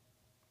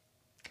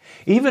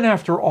 Even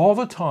after all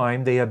the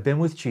time they have been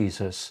with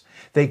Jesus,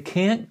 they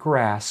can't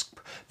grasp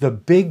the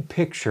big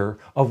picture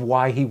of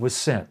why he was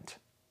sent,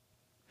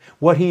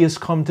 what he has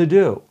come to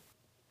do,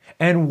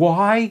 and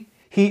why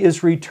he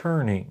is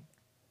returning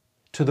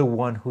to the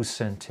one who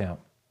sent him.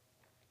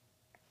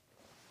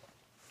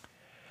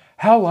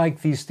 How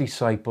like these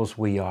disciples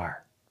we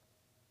are.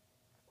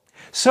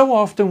 So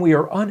often we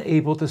are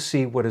unable to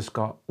see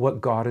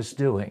what God is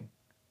doing.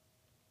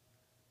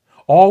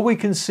 All we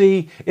can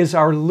see is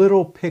our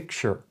little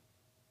picture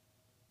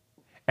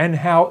and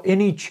how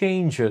any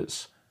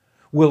changes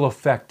will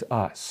affect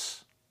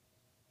us.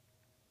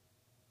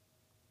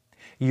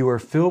 You are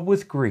filled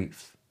with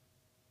grief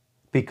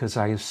because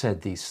I have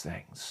said these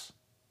things.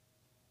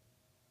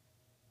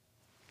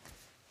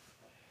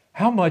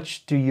 How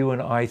much do you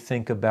and I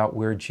think about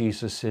where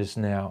Jesus is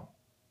now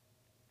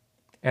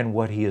and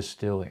what he is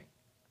doing?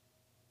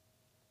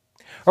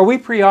 Are we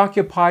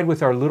preoccupied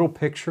with our little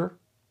picture?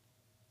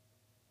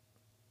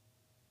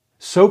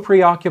 So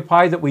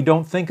preoccupied that we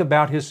don't think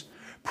about his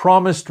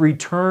promised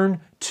return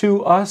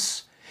to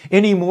us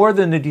any more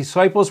than the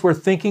disciples were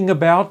thinking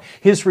about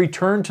his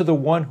return to the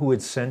one who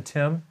had sent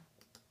him?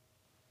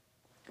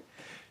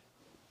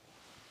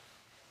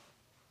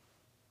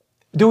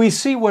 Do we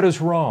see what is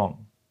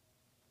wrong?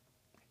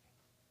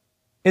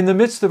 In the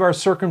midst of our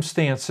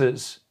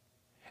circumstances,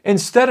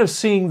 instead of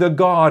seeing the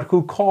God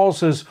who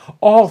causes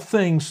all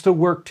things to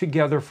work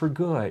together for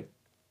good?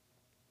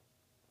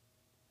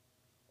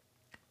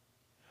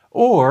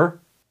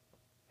 Or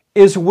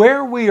is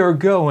where we are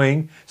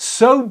going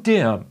so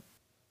dim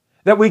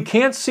that we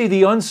can't see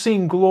the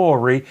unseen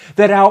glory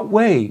that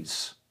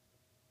outweighs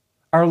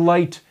our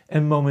light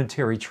and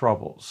momentary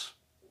troubles?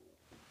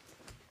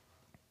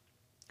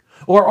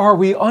 Or are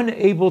we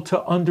unable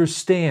to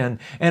understand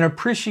and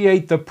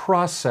appreciate the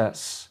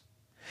process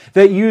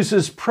that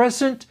uses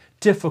present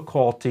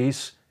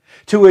difficulties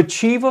to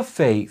achieve a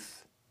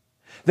faith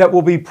that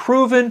will be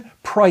proven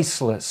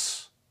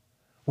priceless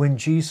when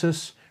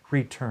Jesus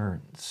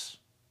returns?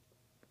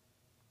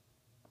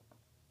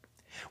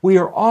 We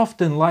are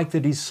often like the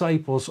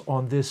disciples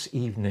on this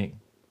evening,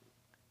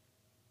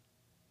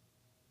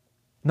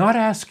 not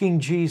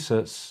asking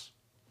Jesus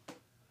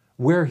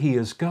where he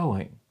is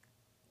going,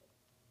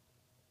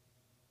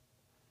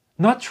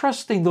 not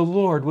trusting the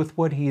Lord with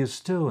what he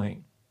is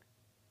doing,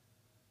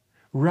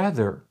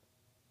 rather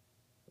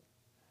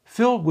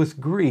filled with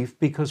grief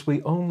because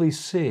we only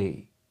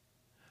see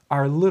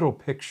our little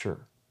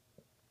picture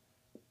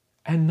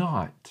and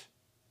not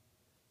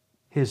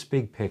his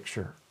big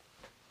picture.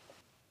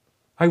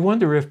 I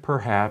wonder if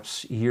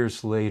perhaps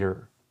years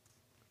later,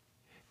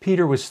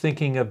 Peter was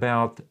thinking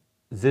about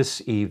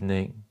this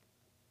evening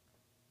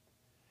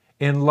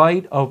in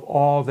light of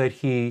all that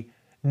he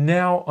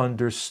now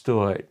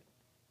understood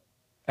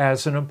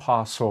as an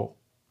apostle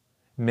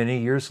many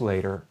years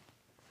later,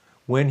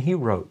 when he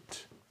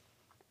wrote,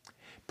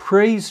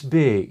 "Praise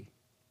be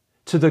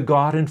to the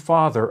God and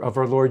Father of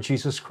our Lord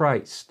Jesus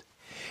Christ.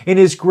 In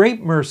his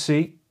great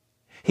mercy,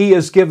 he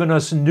has given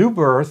us new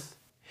birth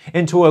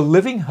into a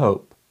living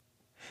hope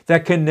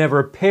that can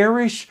never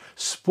perish,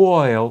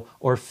 spoil,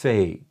 or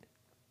fade.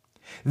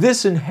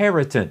 This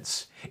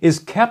inheritance is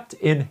kept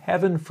in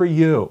heaven for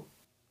you,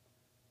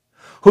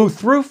 who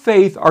through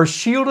faith are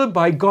shielded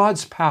by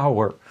God's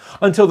power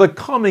until the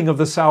coming of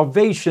the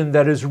salvation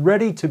that is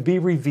ready to be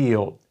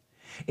revealed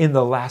in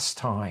the last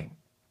time.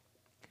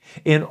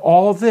 In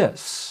all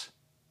this,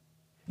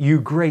 you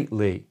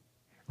greatly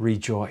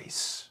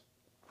rejoice."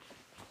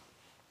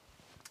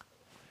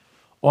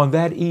 On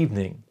that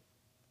evening,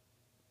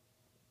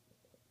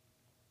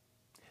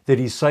 the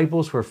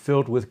disciples were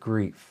filled with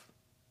grief.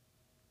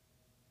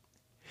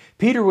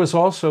 Peter was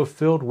also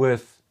filled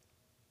with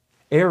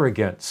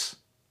arrogance.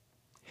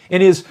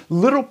 In his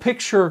little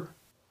picture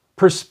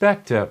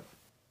perspective,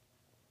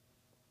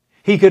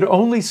 he could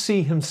only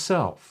see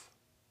himself.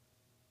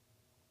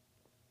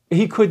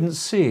 He couldn't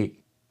see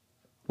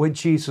what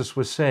Jesus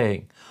was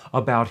saying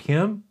about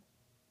him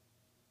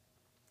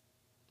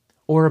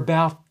or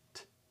about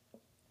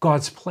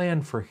God's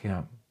plan for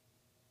him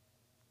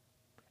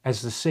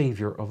as the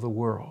Savior of the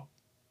world.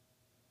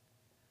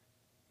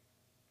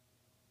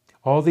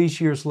 All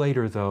these years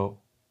later, though,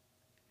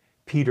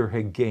 Peter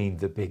had gained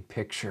the big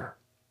picture.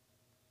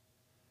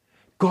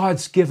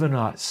 God's given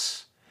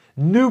us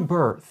new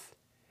birth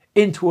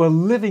into a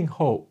living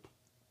hope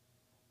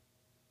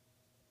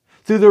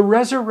through the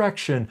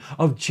resurrection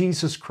of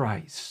Jesus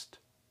Christ.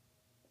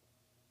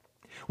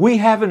 We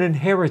have an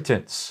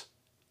inheritance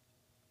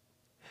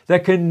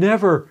that can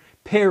never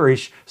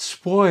perish,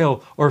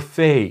 spoil, or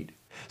fade.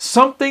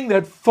 Something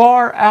that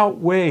far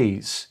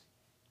outweighs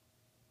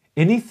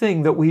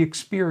anything that we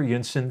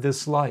experience in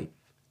this life.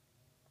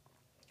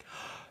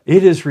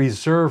 It is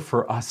reserved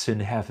for us in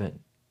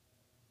heaven.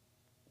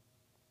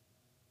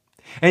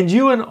 And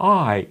you and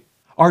I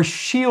are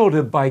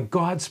shielded by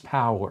God's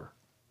power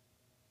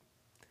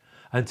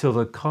until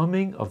the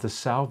coming of the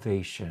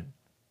salvation.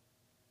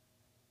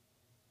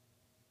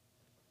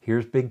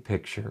 Here's big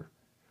picture,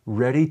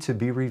 ready to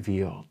be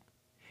revealed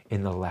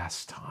in the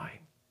last time.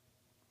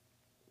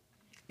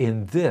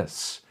 In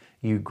this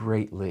you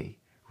greatly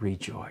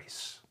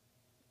rejoice.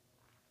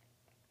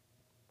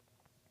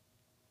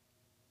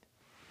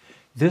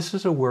 This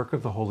is a work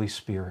of the Holy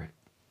Spirit.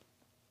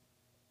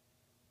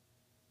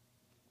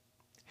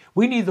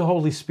 We need the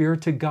Holy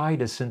Spirit to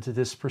guide us into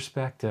this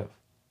perspective.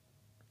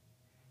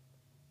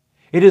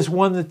 It is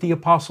one that the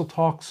Apostle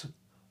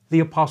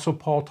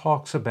Paul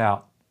talks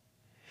about.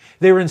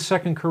 There in 2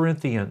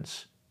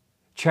 Corinthians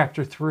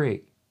chapter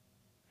 3.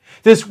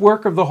 This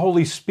work of the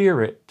Holy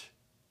Spirit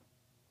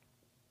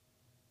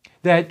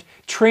that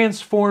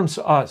transforms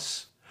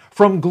us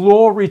from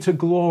glory to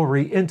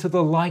glory into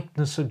the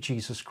likeness of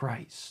Jesus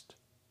Christ.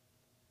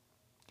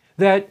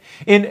 That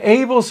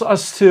enables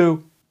us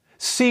to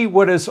see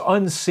what is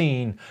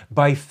unseen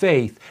by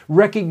faith,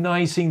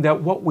 recognizing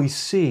that what we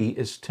see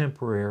is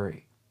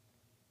temporary.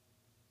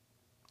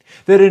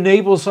 That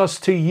enables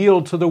us to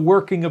yield to the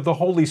working of the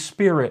Holy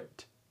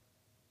Spirit,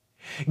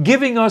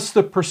 giving us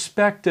the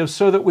perspective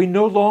so that we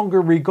no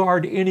longer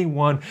regard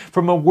anyone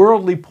from a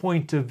worldly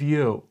point of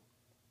view,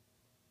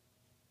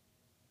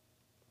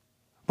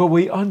 but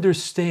we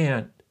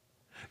understand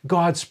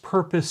God's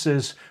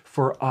purposes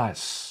for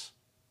us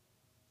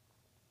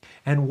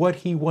and what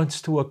He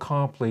wants to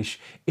accomplish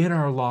in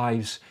our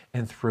lives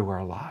and through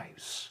our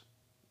lives.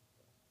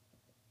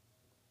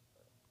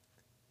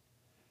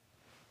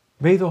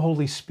 May the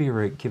Holy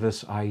Spirit give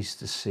us eyes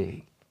to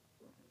see.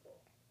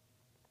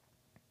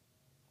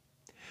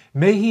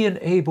 May He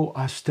enable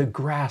us to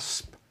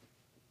grasp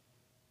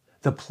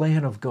the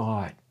plan of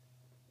God,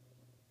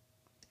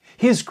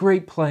 His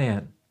great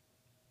plan,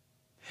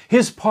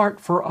 His part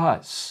for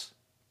us,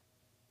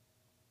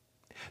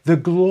 the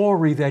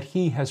glory that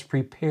He has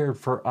prepared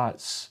for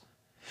us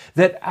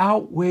that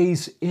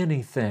outweighs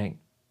anything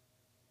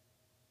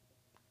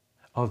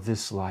of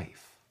this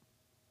life.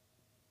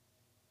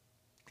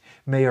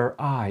 May our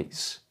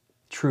eyes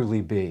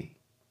truly be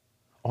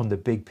on the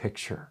big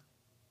picture,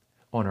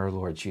 on our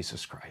Lord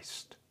Jesus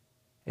Christ.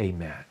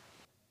 Amen.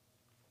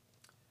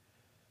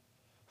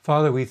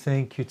 Father, we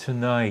thank You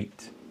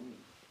tonight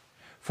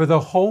for the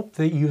hope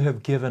that You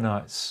have given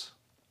us,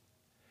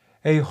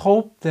 a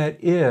hope that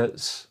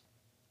is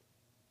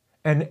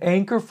an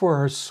anchor for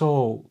our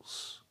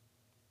souls,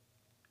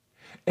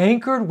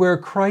 anchored where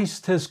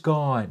Christ has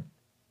gone,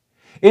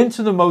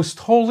 into the most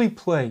holy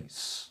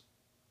place.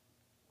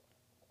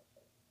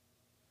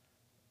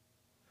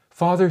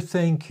 Father,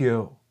 thank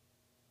You.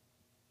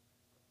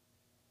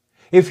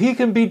 If He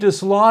can be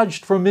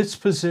dislodged from His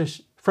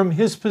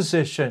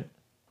position,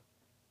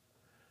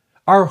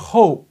 our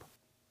hope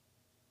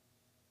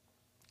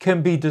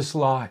can be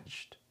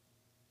dislodged.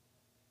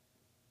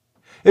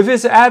 If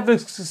His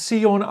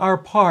advocacy on our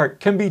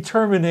part can be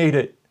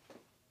terminated,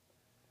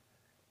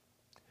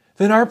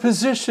 then our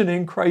position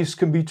in Christ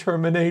can be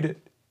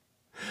terminated.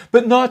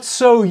 But not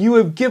so. You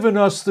have given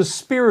us the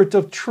Spirit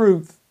of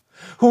truth,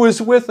 who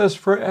is with us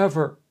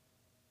forever.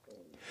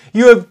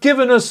 You have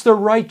given us the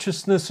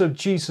righteousness of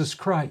Jesus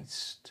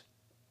Christ.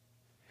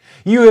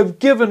 You have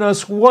given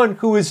us one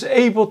who is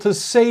able to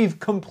save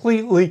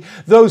completely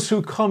those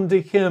who come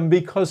to Him,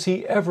 because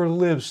He ever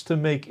lives to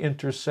make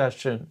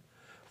intercession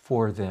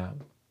for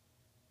them.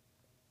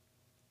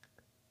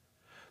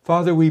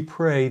 Father, we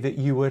pray that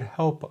You would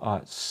help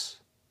us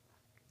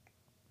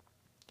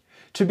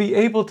to be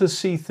able to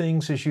see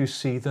things as You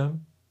see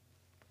them.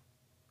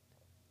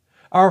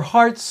 Our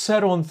hearts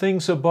set on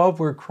things above,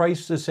 where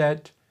Christ is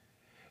at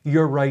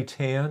Your right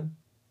hand.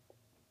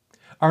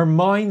 Our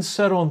minds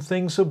set on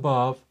things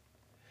above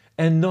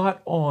and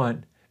not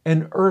on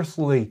an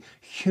earthly,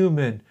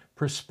 human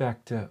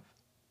perspective.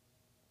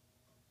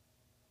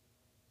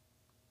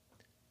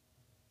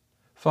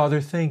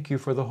 Father, thank you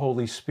for the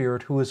Holy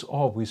Spirit who is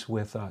always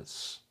with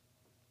us,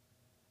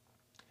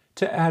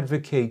 to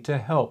advocate, to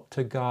help,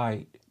 to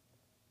guide.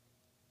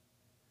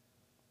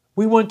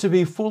 We want to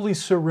be fully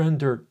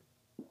surrendered.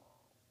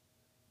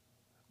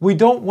 We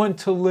don't want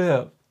to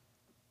live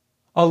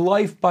a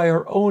life by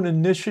our own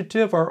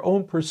initiative, our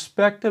own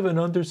perspective and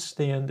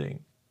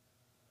understanding.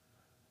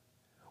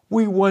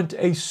 We want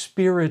a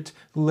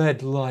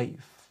Spirit-led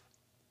life,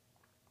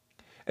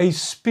 a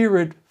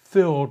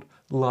Spirit-filled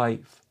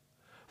life.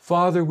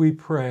 Father, we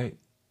pray,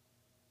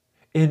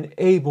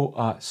 enable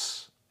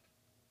us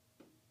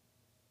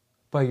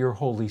by your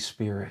Holy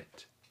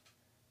Spirit.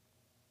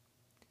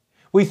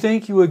 We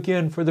thank you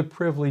again for the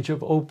privilege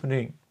of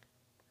opening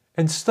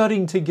and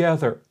studying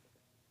together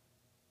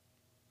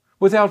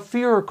without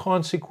fear or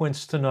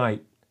consequence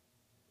tonight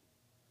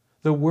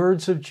the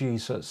words of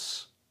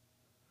Jesus,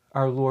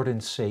 our Lord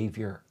and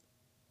Savior.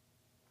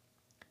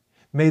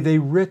 May they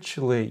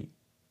richly,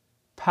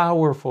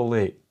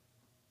 powerfully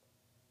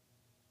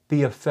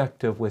be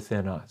effective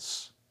within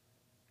us.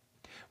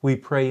 We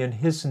pray in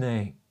His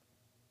name.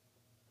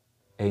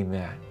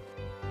 Amen.